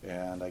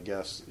 and I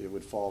guess it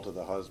would fall to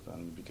the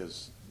husband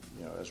because,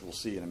 you know, as we'll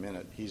see in a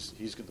minute, he's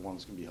the one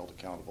that's going to be held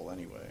accountable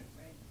anyway.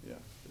 Right. Yeah.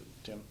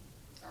 Tim?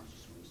 I'm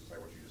just going to say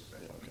what you just said.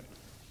 Yeah, okay.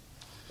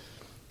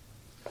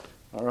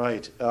 All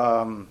right.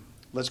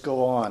 Let's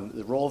go on.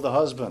 The role of the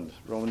husband,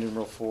 Roman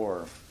numeral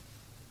 4.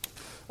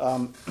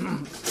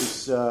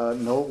 It's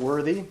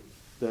noteworthy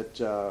that,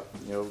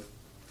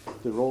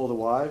 the role of the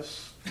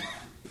wives,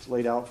 it's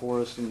laid out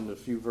for us in a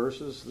few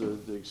verses.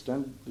 The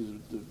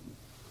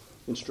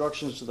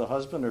instructions to the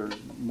husband are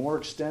more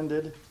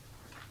extended,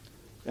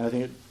 and I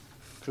think it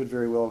could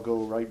very well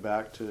go right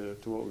back to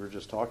what we were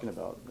just talking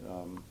about,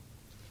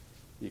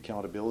 the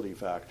accountability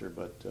factor.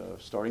 But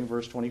starting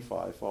verse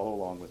 25, follow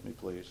along with me,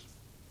 please.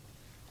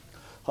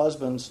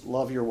 Husbands,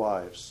 love your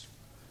wives,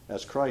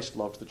 as Christ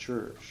loved the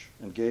church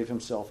and gave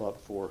himself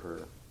up for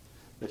her,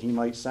 that he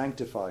might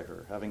sanctify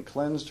her, having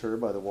cleansed her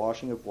by the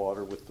washing of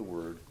water with the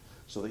word,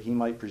 so that he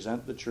might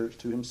present the church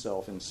to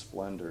himself in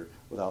splendor,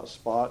 without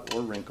spot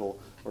or wrinkle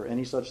or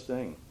any such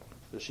thing,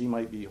 that she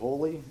might be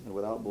holy and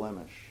without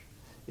blemish.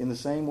 In the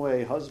same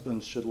way,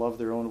 husbands should love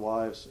their own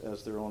wives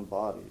as their own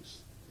bodies.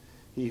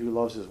 He who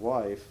loves his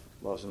wife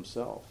loves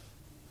himself.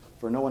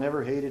 For no one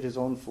ever hated his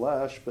own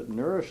flesh, but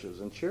nourishes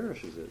and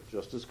cherishes it,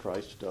 just as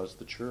Christ does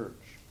the church,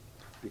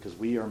 because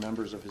we are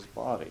members of his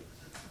body.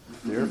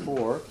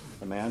 Therefore,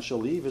 a man shall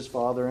leave his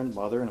father and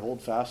mother and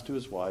hold fast to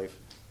his wife,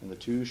 and the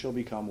two shall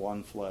become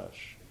one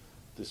flesh.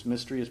 This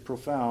mystery is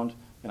profound,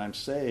 and I'm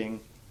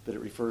saying that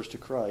it refers to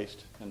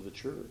Christ and the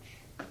church.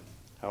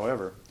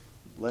 However,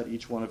 let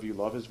each one of you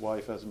love his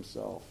wife as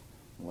himself,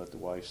 and let the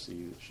wife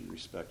see that she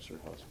respects her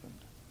husband.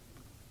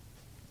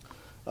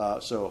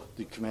 So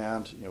the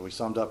command, we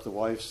summed up the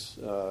wife's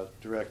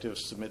directive,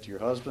 submit to your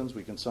husbands.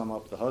 We can sum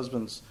up the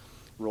husband's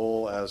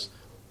role as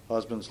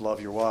husbands,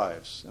 love your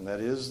wives. And that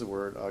is the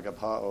word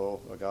agapao,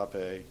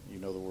 agape. You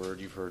know the word,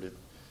 you've heard it.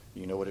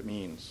 You know what it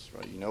means,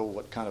 right? You know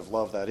what kind of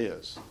love that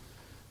is.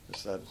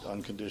 It's that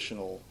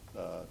unconditional,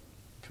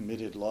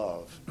 committed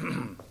love.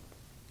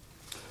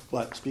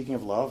 But speaking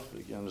of love,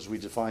 again, as we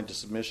define to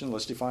submission,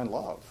 let's define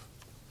love.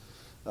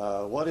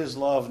 What is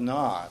love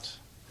not?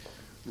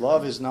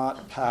 Love is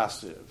not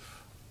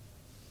passive.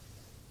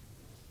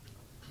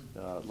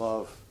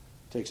 Love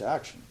takes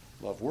action.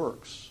 Love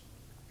works.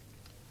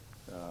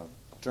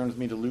 Turn with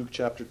me to Luke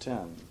chapter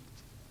 10.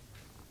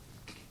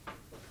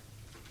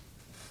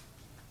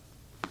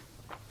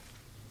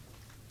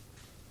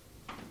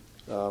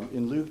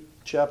 In Luke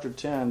chapter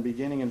 10,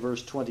 beginning in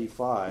verse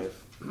 25,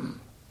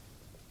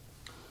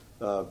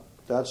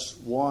 that's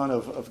one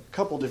of a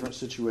couple different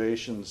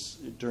situations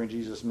during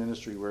Jesus'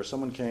 ministry where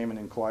someone came and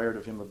inquired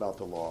of him about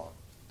the law.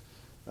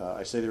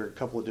 I say there are a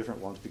couple of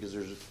different ones because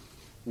there's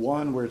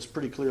one where it's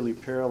pretty clearly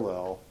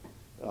parallel.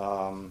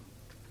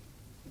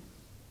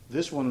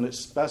 This one that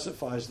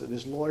specifies that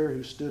this lawyer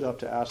who stood up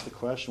to ask the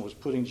question was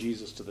putting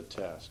Jesus to the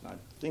test. And I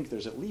think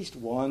there's at least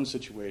one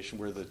situation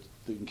where the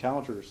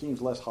encounter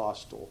seems less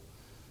hostile,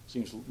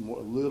 seems a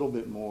little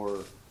bit more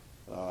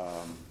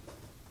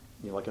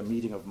like a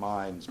meeting of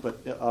minds.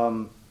 But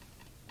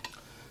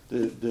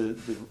the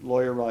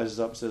lawyer rises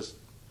up and says,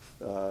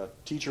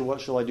 "Teacher, what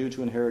shall I do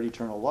to inherit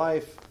eternal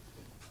life?"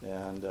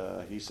 And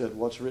he said,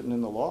 "What's written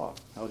in the law?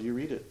 How do you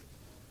read it?"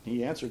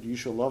 He answered, "You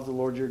shall love the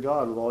Lord your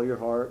God with all your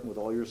heart, and with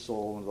all your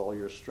soul, and with all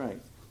your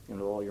strength, and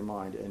with all your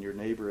mind, and your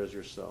neighbor as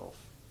yourself."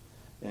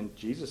 And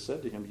Jesus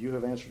said to him, "You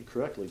have answered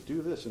correctly.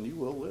 Do this, and you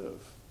will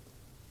live."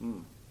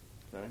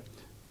 Okay.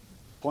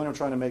 Point I'm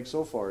trying to make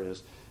so far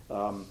is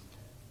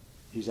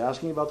he's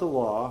asking about the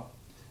law,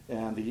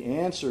 and the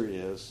answer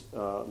is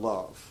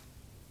love.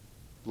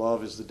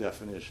 Love is the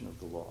definition of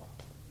the law.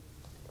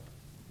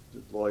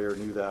 The lawyer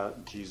knew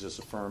that. Jesus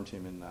affirmed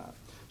him in that.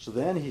 So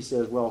then he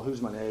says, well,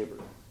 who's my neighbor?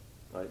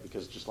 Right?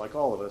 Because just like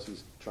all of us,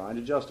 he's trying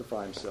to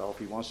justify himself.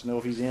 He wants to know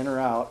if he's in or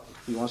out.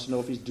 He wants to know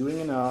if he's doing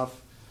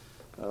enough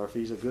or if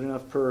he's a good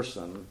enough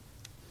person.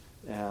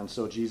 And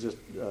so Jesus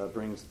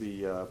brings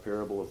the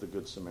parable of the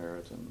Good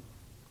Samaritan.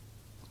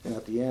 And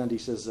at the end, he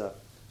says,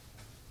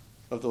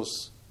 of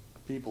those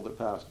people that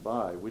passed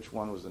by, which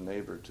one was the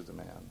neighbor to the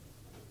man?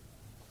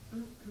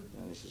 And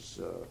he says,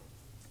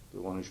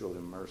 the one who showed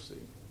him mercy.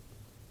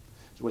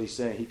 So what he's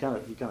saying, he kind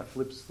of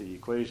flips the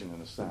equation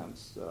in a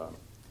sense.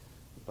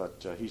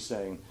 But he's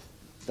saying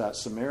that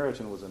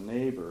Samaritan was a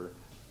neighbor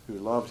who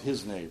loved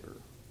his neighbor.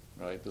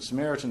 Right? The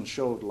Samaritan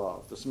showed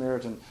love. The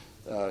Samaritan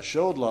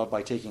showed love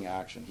by taking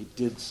action. He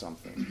did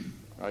something.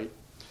 Right?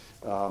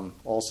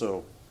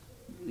 Also,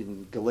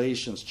 in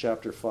Galatians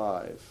chapter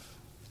 5.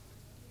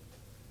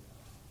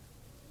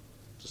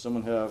 Does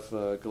someone have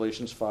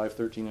Galatians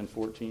 5:13 and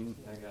 14?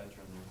 I got it right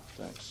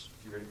there. Thanks.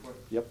 You ready for it?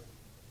 Yep.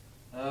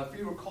 If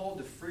you were called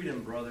to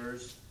freedom,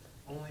 brothers,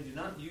 only do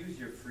not use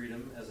your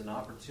freedom as an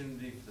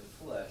opportunity for the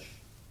flesh,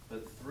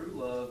 but through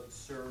love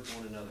serve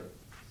one another.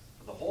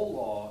 For the whole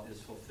law is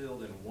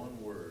fulfilled in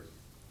one word: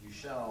 you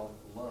shall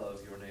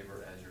love your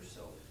neighbor as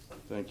yourself.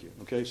 Thank you.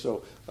 Okay,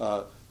 so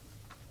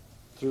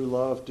through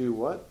love, do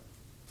what?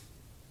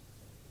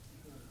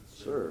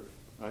 Serve.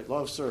 Right?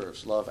 Love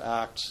serves. Love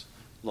acts.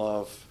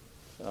 Love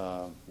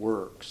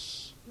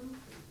works.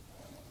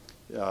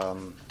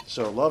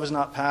 So love is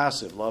not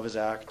passive. Love is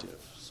active.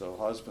 So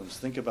husbands,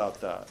 think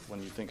about that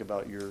when you think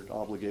about your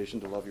obligation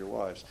to love your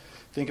wives.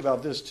 Think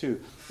about this too.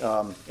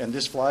 And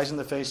this flies in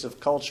the face of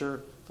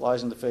culture,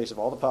 flies in the face of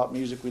all the pop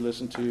music we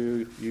listen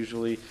to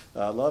usually.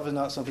 Love is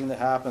not something that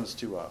happens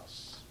to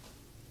us.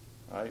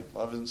 Right?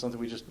 Love isn't something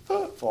we just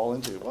fall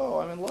into. Oh,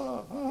 I'm in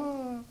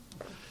love.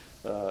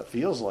 It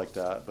feels like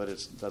that, but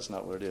that's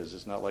not what it is.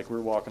 It's not like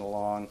we're walking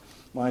along,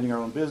 minding our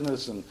own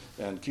business, and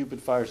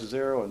Cupid fires his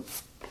arrow, and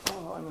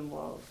I'm in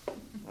love.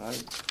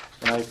 Right?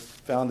 And I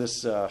found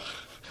this.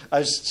 I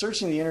was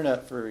searching the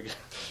internet for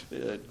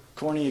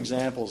corny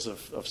examples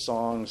of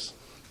songs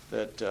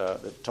that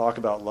talk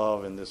about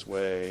love in this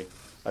way.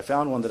 I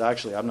found one that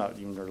actually I'm not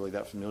even really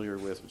that familiar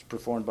with. It's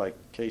performed by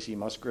Casey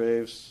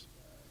Musgraves.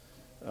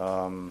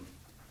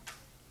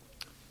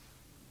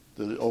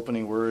 The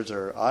opening words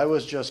are, I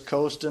was just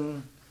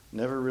coasting,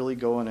 never really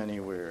going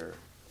anywhere.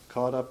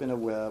 Caught up in a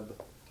web,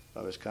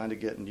 I was kind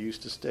of getting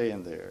used to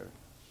staying there.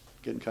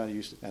 Getting kind of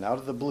used to, and out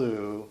of the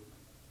blue,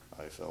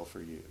 I fell for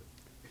you.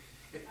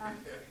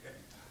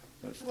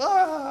 It's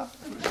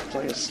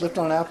like I slipped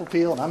on an apple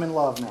peel and I'm in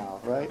love now,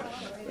 right?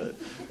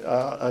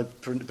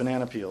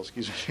 Banana peel,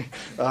 excuse me.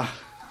 But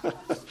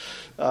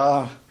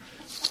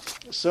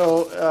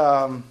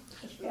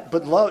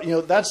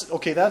love,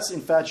 that's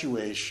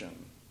infatuation.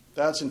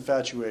 That's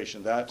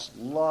infatuation. That's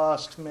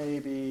lust,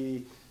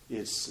 maybe.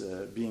 It's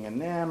being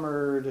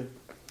enamored.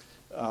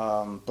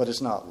 But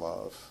it's not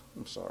love.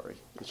 I'm sorry.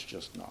 It's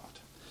just not.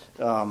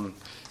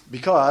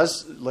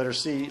 Because, letter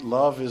C,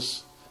 love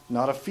is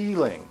not a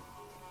feeling.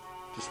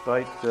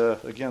 Despite,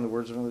 again, the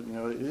words of,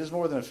 it is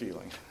more than a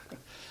feeling.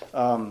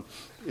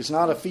 It's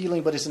not a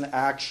feeling, but it's an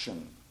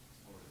action.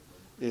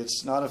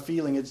 It's not a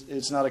feeling.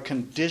 It's not a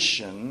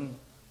condition.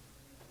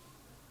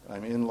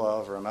 I'm in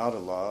love or I'm out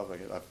of love.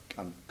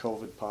 I'm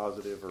COVID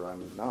positive or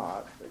I'm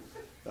not.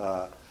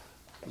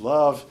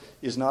 Love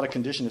is not a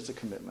condition, it's a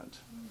commitment.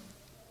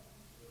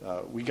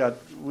 We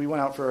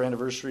went out for our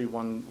anniversary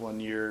one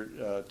year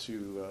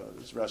to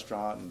this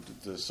restaurant, and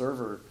the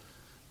server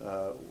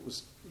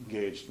was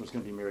engaged, was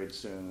going to be married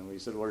soon, and we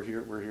said, we're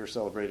here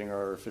celebrating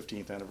our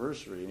 15th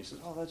anniversary. And he said,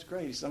 oh, that's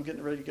great. He said, I'm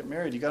getting ready to get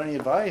married. You got any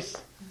advice?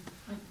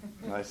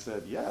 And I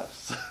said,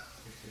 yes.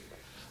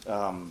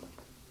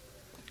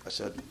 I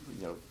said,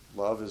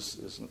 love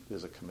is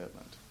a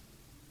commitment.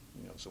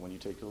 So when you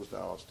take those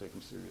vows, take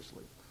them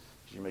seriously.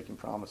 Because you're making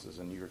promises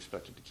and you're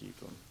expected to keep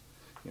them.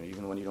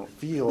 Even when you don't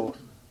feel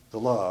the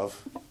love,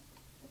 you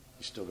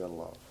still got to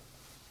love.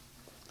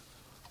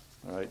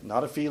 All right?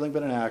 Not a feeling,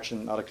 but an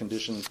action. Not a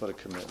condition, but a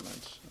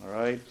commitment. All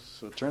right?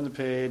 So turn the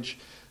page.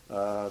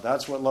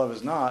 That's what love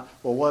is not.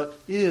 Well, what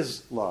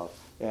is love?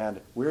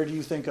 And where do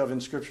you think of in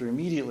Scripture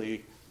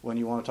immediately when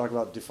you want to talk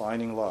about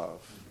defining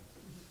love?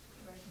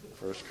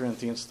 1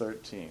 Corinthians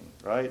 13,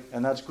 right?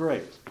 And that's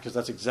great, because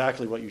that's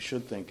exactly what you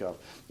should think of.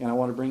 And I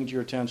want to bring to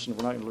your attention,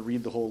 we're not going to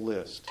read the whole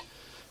list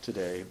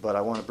today, but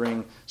I want to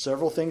bring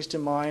several things to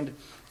mind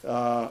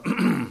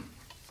and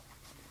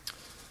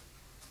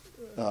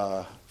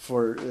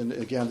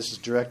again, this is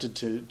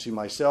directed to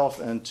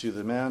myself and to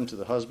the men, to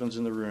the husbands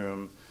in the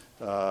room.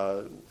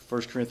 1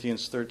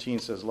 Corinthians 13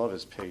 says love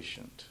is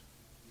patient.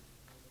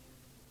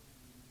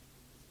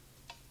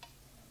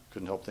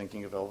 Couldn't help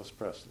thinking of Elvis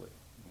Presley.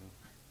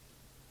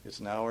 It's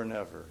now or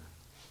never.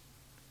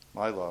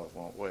 My love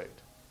won't wait.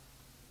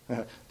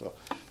 Well,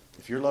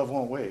 if your love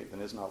won't wait,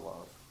 then it's not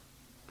love.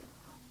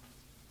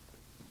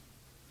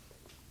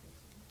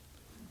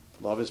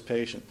 Love is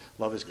patient.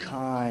 Love is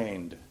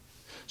kind.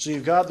 So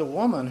you've got the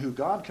woman who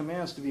God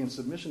commands to be in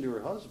submission to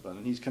her husband,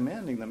 and he's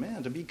commanding the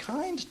man to be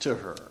kind to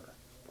her.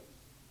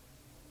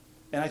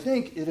 And I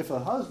think that if a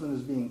husband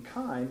is being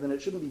kind, then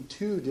it shouldn't be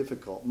too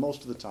difficult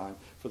most of the time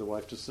for the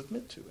wife to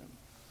submit to him.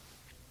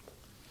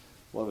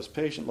 Love is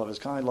patient, love is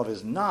kind, love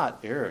is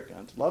not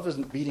arrogant. Love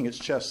isn't beating its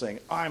chest saying,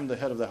 I'm the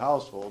head of the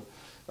household.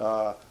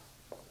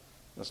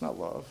 That's not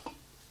love.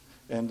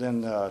 And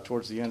then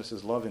towards the end it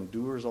says, love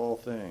endures all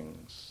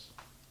things.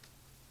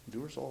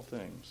 Endures all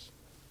things.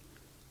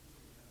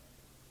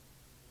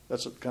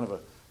 That's kind of a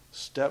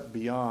step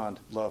beyond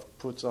love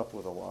puts up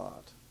with a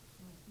lot.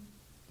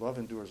 Love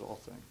endures all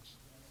things.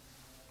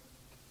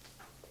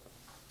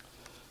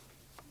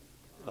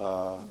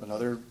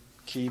 Another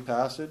key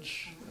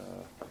passage,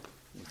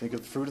 you think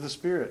of the fruit of the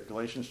Spirit,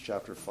 Galatians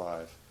chapter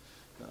 5.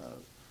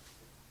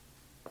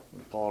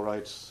 When Paul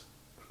writes,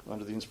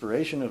 under the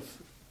inspiration of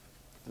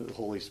the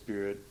Holy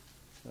Spirit,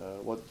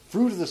 what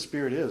fruit of the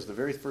Spirit is, the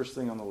very first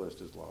thing on the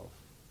list is love.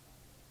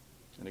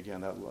 And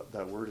again,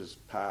 that word is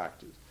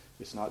packed.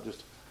 It's not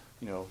just,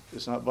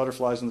 it's not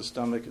butterflies in the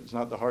stomach. It's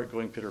not the heart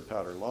going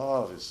pitter-patter.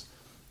 Love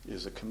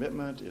is a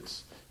commitment.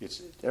 It's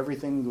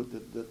everything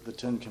that the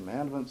Ten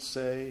Commandments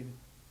say.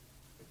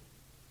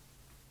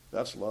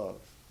 That's love.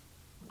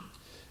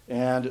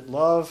 And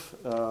love,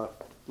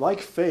 like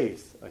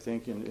faith, I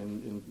think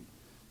in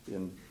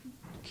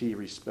key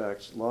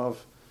respects,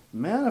 love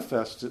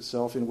manifests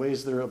itself in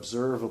ways that are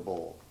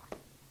observable.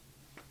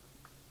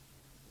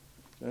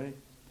 Okay?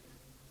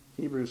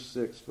 Hebrews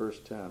 6, verse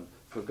 10.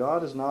 For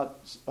God is not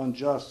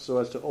unjust so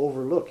as to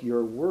overlook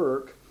your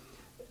work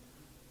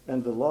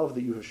and the love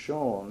that you have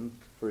shown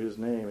for his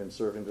name in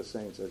serving the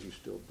saints as you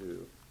still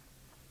do.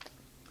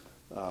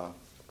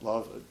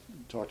 Love,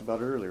 talked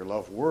about earlier,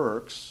 love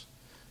works,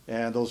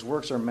 and those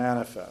works are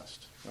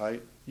manifest,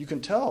 right? You can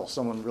tell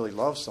someone really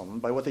loves someone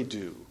by what they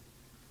do.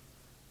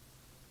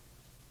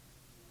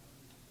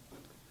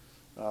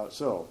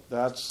 So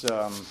that's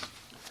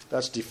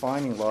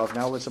defining love.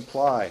 Now let's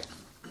apply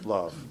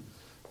love.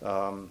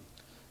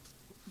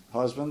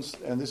 Husbands,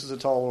 and this is a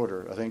tall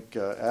order, I think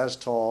as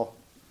tall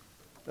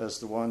as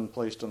the one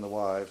placed on the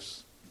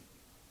wives.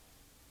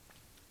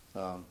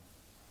 How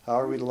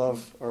are we to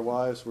love our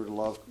wives? We're to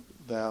love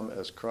them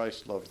as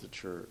Christ loved the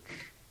church.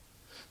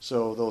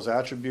 So those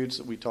attributes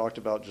that we talked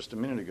about just a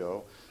minute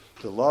ago,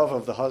 the love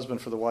of the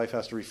husband for the wife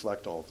has to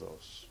reflect all of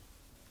those.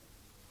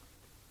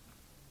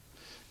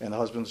 And the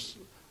husband's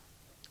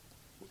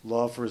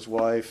love for his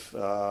wife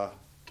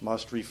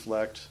must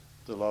reflect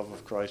the love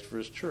of Christ for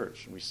his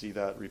church. And we see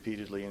that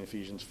repeatedly in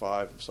Ephesians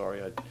 5. I'm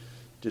sorry I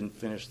didn't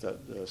finish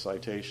that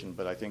citation,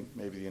 but I think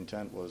maybe the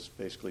intent was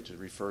basically to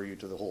refer you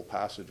to the whole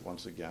passage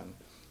once again,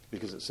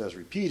 because it says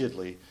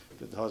repeatedly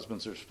that the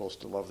husbands are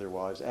supposed to love their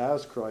wives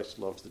as Christ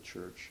loved the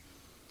church.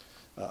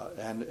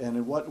 And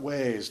in what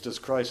ways does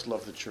Christ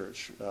love the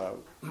church?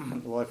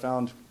 Well, I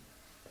found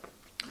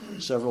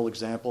several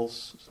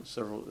examples,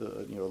 a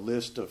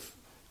list of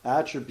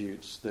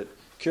attributes that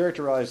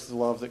characterize the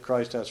love that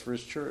Christ has for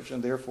his church,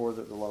 and therefore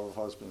that the love of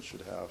husbands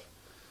should have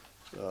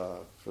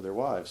for their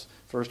wives.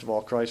 First of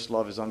all, Christ's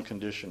love is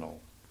unconditional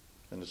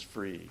and is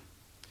free.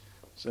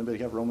 Does anybody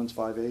have Romans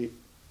 5:8?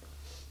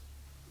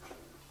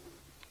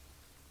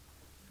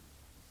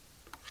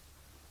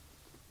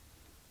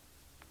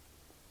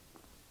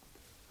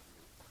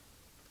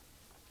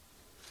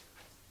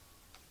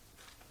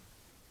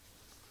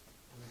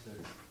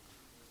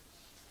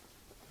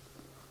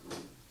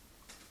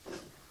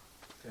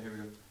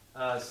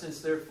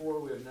 Since therefore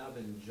we have now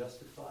been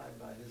justified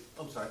by his...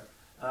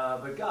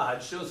 but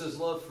God shows his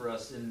love for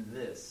us in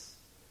this,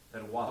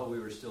 that while we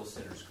were still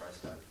sinners,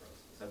 Christ died for us.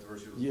 Is that the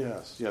verse you were...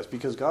 Yes,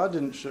 because God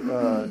didn't...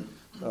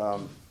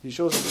 he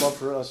shows his love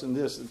for us in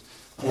this.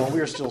 While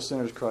we are still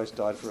sinners, Christ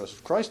died for us.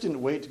 Christ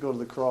didn't wait to go to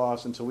the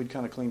cross until we'd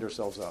kind of cleaned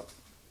ourselves up,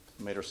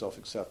 made ourselves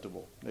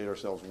acceptable, made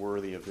ourselves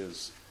worthy of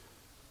his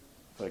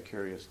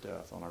vicarious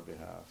death on our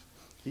behalf.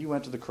 He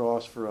went to the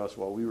cross for us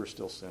while we were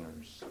still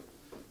sinners.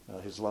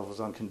 His love was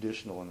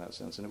unconditional in that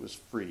sense, and it was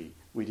free.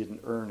 We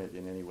didn't earn it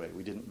in any way.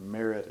 We didn't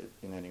merit it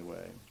in any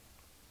way.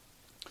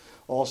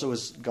 Also,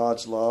 is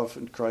God's love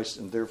and Christ,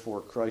 and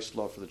therefore Christ's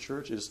love for the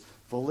church is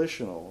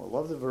volitional. I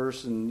love the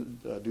verse in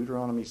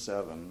Deuteronomy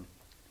 7,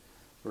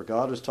 where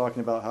God was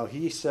talking about how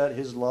he set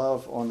his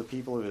love on the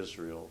people of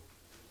Israel.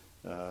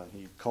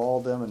 He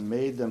called them and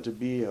made them to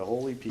be a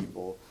holy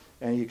people.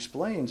 And he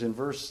explains in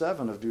verse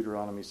 7 of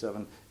Deuteronomy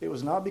 7, it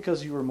was not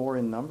because you were more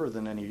in number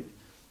than any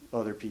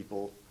other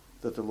people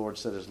that the Lord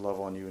set his love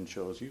on you and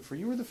chose you, for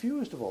you were the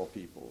fewest of all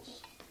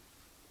peoples.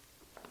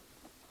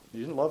 He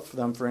didn't love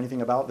them for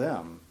anything about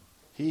them.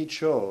 He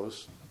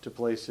chose to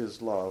place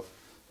his love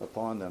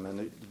upon them.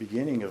 And at the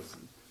beginning of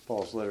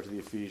Paul's letter to the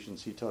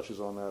Ephesians, he touches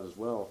on that as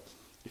well.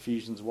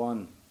 Ephesians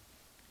 1,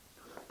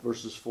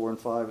 verses 4 and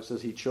 5, it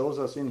says, he chose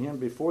us in him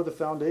before the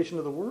foundation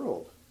of the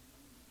world.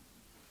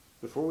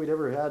 Before we'd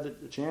ever had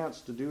a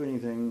chance to do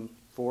anything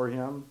for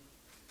him,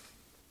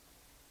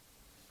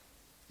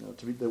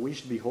 that we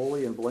should be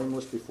holy and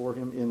blameless before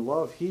him in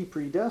love, he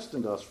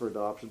predestined us for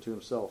adoption to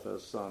himself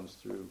as sons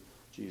through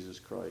Jesus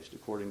Christ,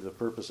 according to the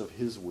purpose of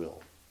his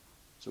will.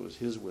 So it was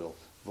his will,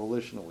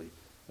 volitionally.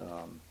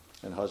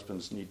 And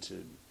husbands need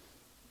to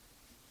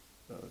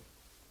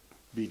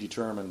be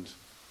determined,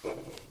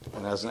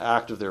 and as an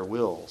act of their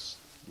wills,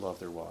 love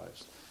their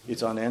wives.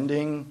 It's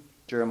unending.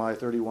 Jeremiah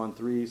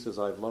 31:3 says,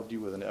 I've loved you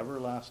with an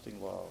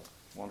everlasting love.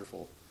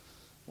 Wonderful,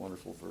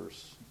 wonderful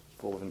verse.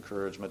 full of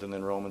encouragement. And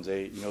then Romans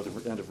 8, you know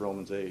the end of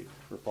Romans 8,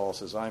 where Paul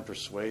says, I am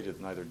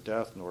persuaded neither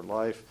death nor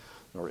life,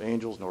 nor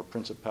angels, nor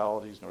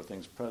principalities, nor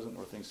things present,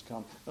 nor things to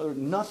come.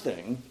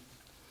 Nothing,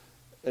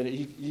 and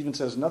he even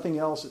says nothing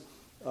else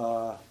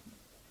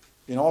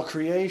in all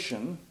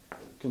creation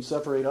can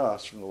separate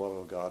us from the love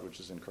of God which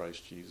is in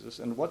Christ Jesus.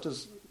 And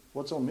what's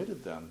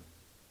omitted then?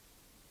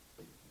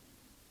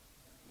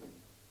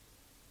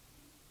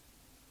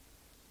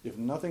 If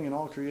nothing in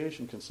all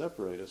creation can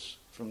separate us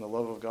from the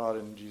love of God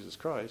in Jesus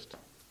Christ.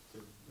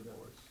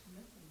 Divorce.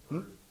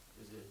 Hmm?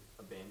 Is it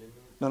abandonment?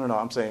 No.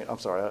 I'm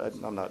sorry.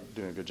 I'm not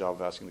doing a good job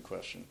of asking the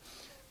question.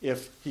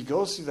 If he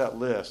goes through that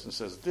list and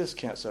says, this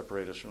can't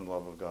separate us from the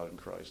love of God in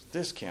Christ,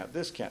 this can't,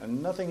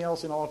 and nothing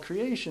else in all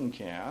creation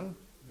can,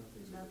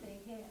 Nothing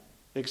can.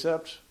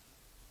 except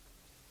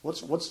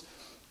what's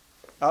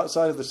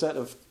outside of the set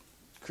of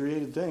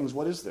created things,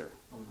 what is there?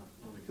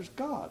 There's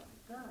God.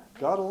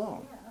 God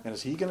alone. Yeah. And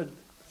is he going to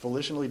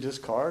volitionally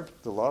discard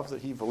the love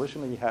that he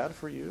volitionally had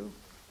for you?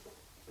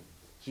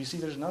 So you see,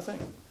 there's nothing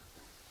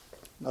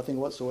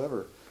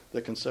whatsoever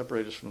that can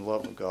separate us from the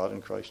love of God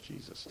in Christ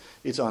Jesus.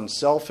 It's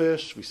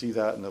unselfish. We see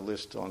that in the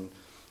list in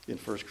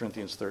 1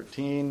 Corinthians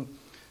 13.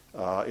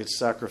 It's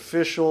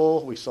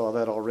sacrificial. We saw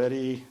that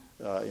already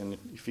in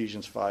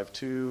Ephesians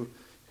 5:2. You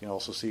can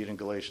also see it in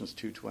Galatians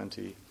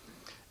 2:20.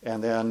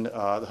 And then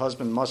the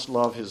husband must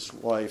love his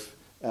wife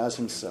as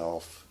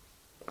himself.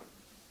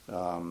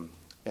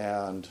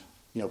 And,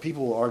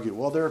 people will argue,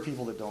 well, there are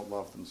people that don't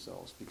love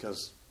themselves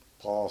because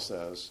Paul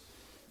says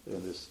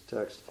in this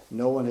text,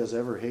 no one has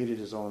ever hated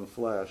his own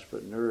flesh,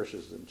 but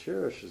nourishes and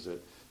cherishes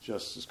it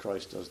just as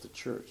Christ does the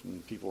church.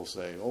 And people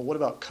say, oh, what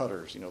about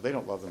cutters? They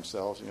don't love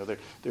themselves.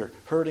 They're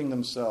hurting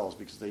themselves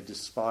because they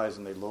despise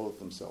and they loathe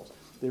themselves.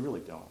 They really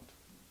don't.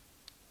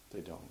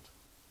 They don't.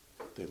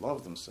 They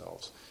love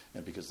themselves.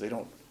 And because they're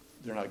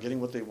not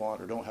getting what they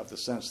want or don't have the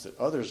sense that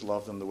others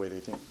love them the way they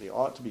think they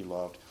ought to be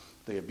loved,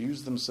 they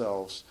abuse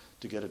themselves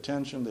to get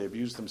attention. They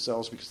abuse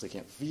themselves because they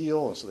can't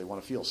feel, and so they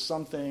want to feel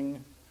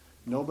something.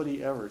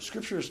 Nobody ever.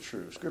 Scripture is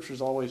true. Scripture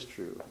is always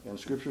true. And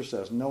Scripture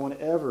says no one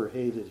ever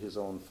hated his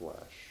own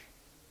flesh.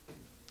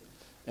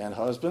 And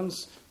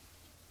husbands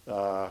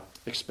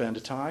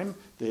expend time.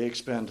 They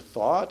expend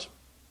thought.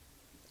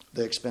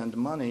 They expend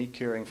money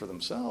caring for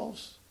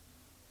themselves.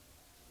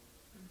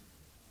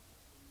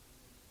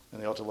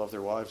 And they ought to love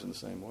their wives in the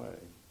same way.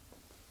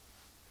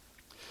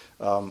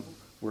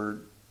 We're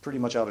pretty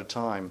much out of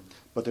time,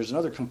 but there's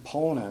another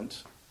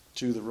component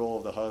to the role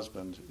of the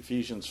husband.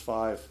 Ephesians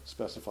 5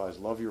 specifies,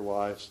 love your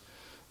wives,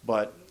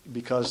 but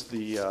because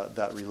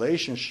that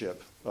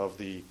relationship of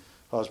the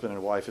husband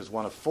and wife is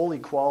one of full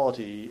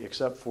equality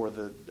except for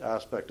the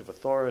aspect of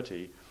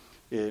authority,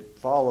 it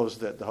follows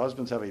that the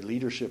husbands have a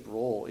leadership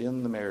role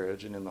in the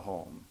marriage and in the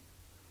home.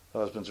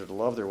 Husbands are to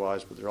love their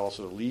wives, but they're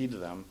also to lead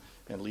them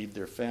and lead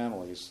their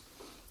families.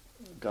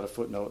 Got a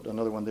footnote,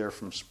 another one there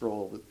from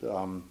Sproul.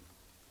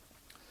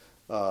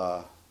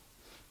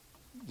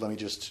 Let me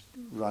just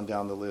run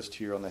down the list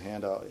here on the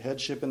handout.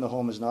 Headship in the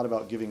home is not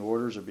about giving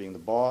orders or being the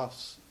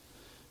boss.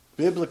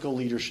 Biblical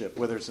leadership,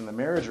 whether it's in the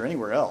marriage or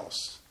anywhere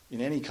else, in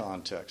any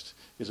context,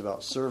 is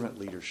about servant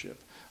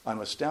leadership.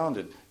 I'm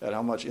astounded at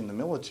how much in the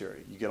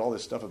military you get all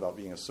this stuff about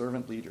being a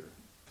servant leader.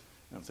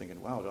 And I'm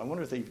thinking, wow, I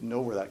wonder if they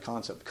know where that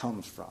concept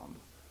comes from.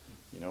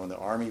 In the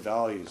Army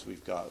values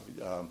we've got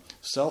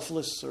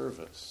selfless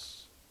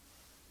service.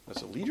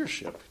 That's a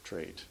leadership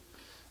trait.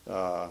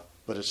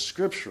 But it's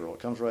scriptural. It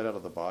comes right out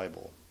of the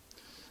Bible.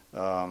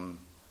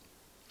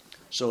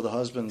 So the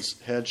husband's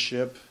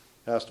headship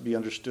has to be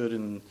understood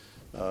in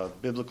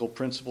biblical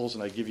principles,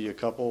 and I give you a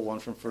couple, one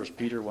from 1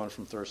 Peter, one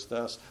from 1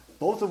 Thess,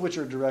 both of which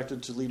are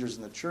directed to leaders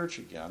in the church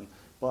again,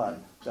 but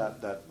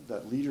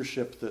that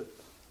leadership that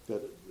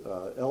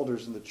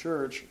elders in the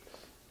church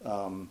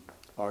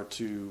are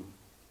to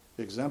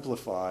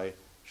exemplify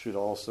should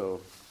also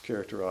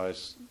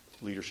characterize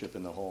leadership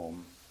in the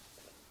home.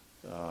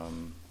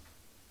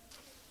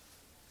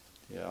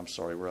 I'm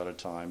sorry, we're out of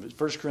time.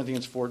 1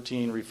 Corinthians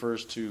 14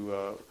 refers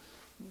to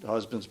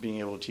husbands being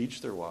able to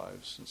teach their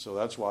wives. And so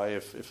that's why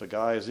if a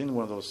guy is in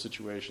one of those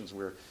situations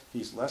where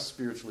he's less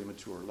spiritually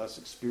mature, less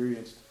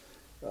experienced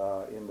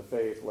in the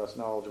faith, less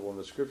knowledgeable in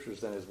the Scriptures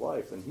than his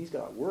wife, then he's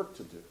got work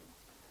to do.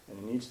 And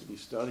he needs to be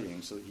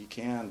studying so that he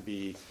can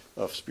be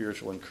of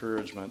spiritual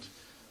encouragement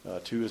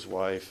to his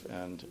wife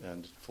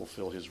and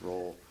fulfill his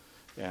role.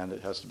 And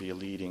it has to be a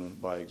leading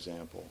by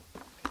example.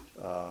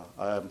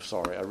 I'm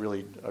sorry. I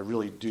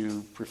really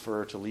do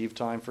prefer to leave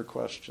time for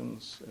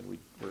questions. And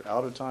we're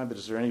out of time. But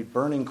is there any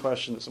burning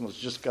question that someone's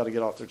just got to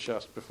get off their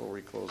chest before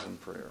we close in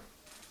prayer?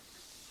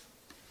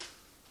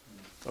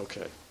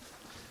 Okay.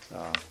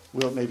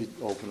 We'll maybe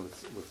open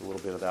with a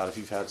little bit of that if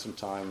you've had some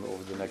time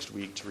over the next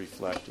week to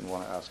reflect and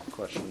want to ask a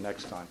question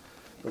next time.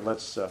 But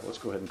let's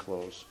go ahead and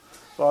close.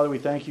 Father, we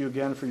thank you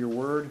again for your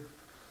word.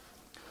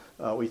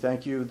 We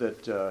thank you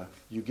that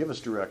you give us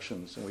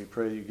directions, and we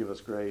pray you give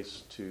us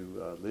grace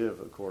to live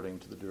according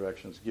to the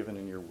directions given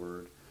in your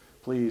word.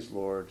 Please,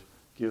 Lord,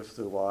 give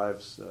the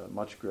wives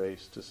much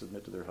grace to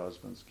submit to their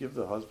husbands. Give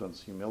the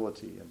husbands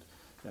humility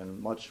and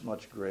much,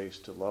 much grace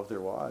to love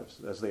their wives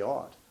as they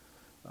ought.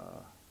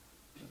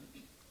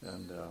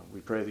 And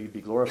we pray that you'd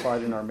be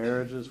glorified in our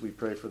marriages. We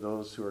pray for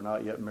those who are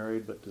not yet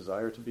married but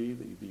desire to be,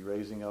 that you'd be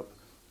raising up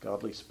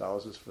godly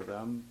spouses for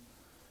them.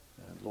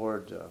 And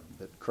Lord,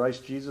 that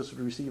Christ Jesus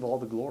would receive all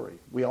the glory.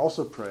 We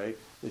also pray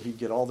that he'd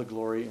get all the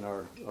glory in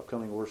our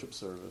upcoming worship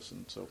service.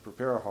 And so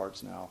prepare our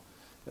hearts now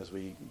as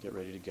we get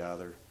ready to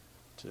gather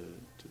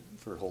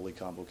for holy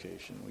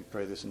convocation. We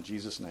pray this in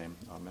Jesus' name.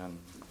 Amen.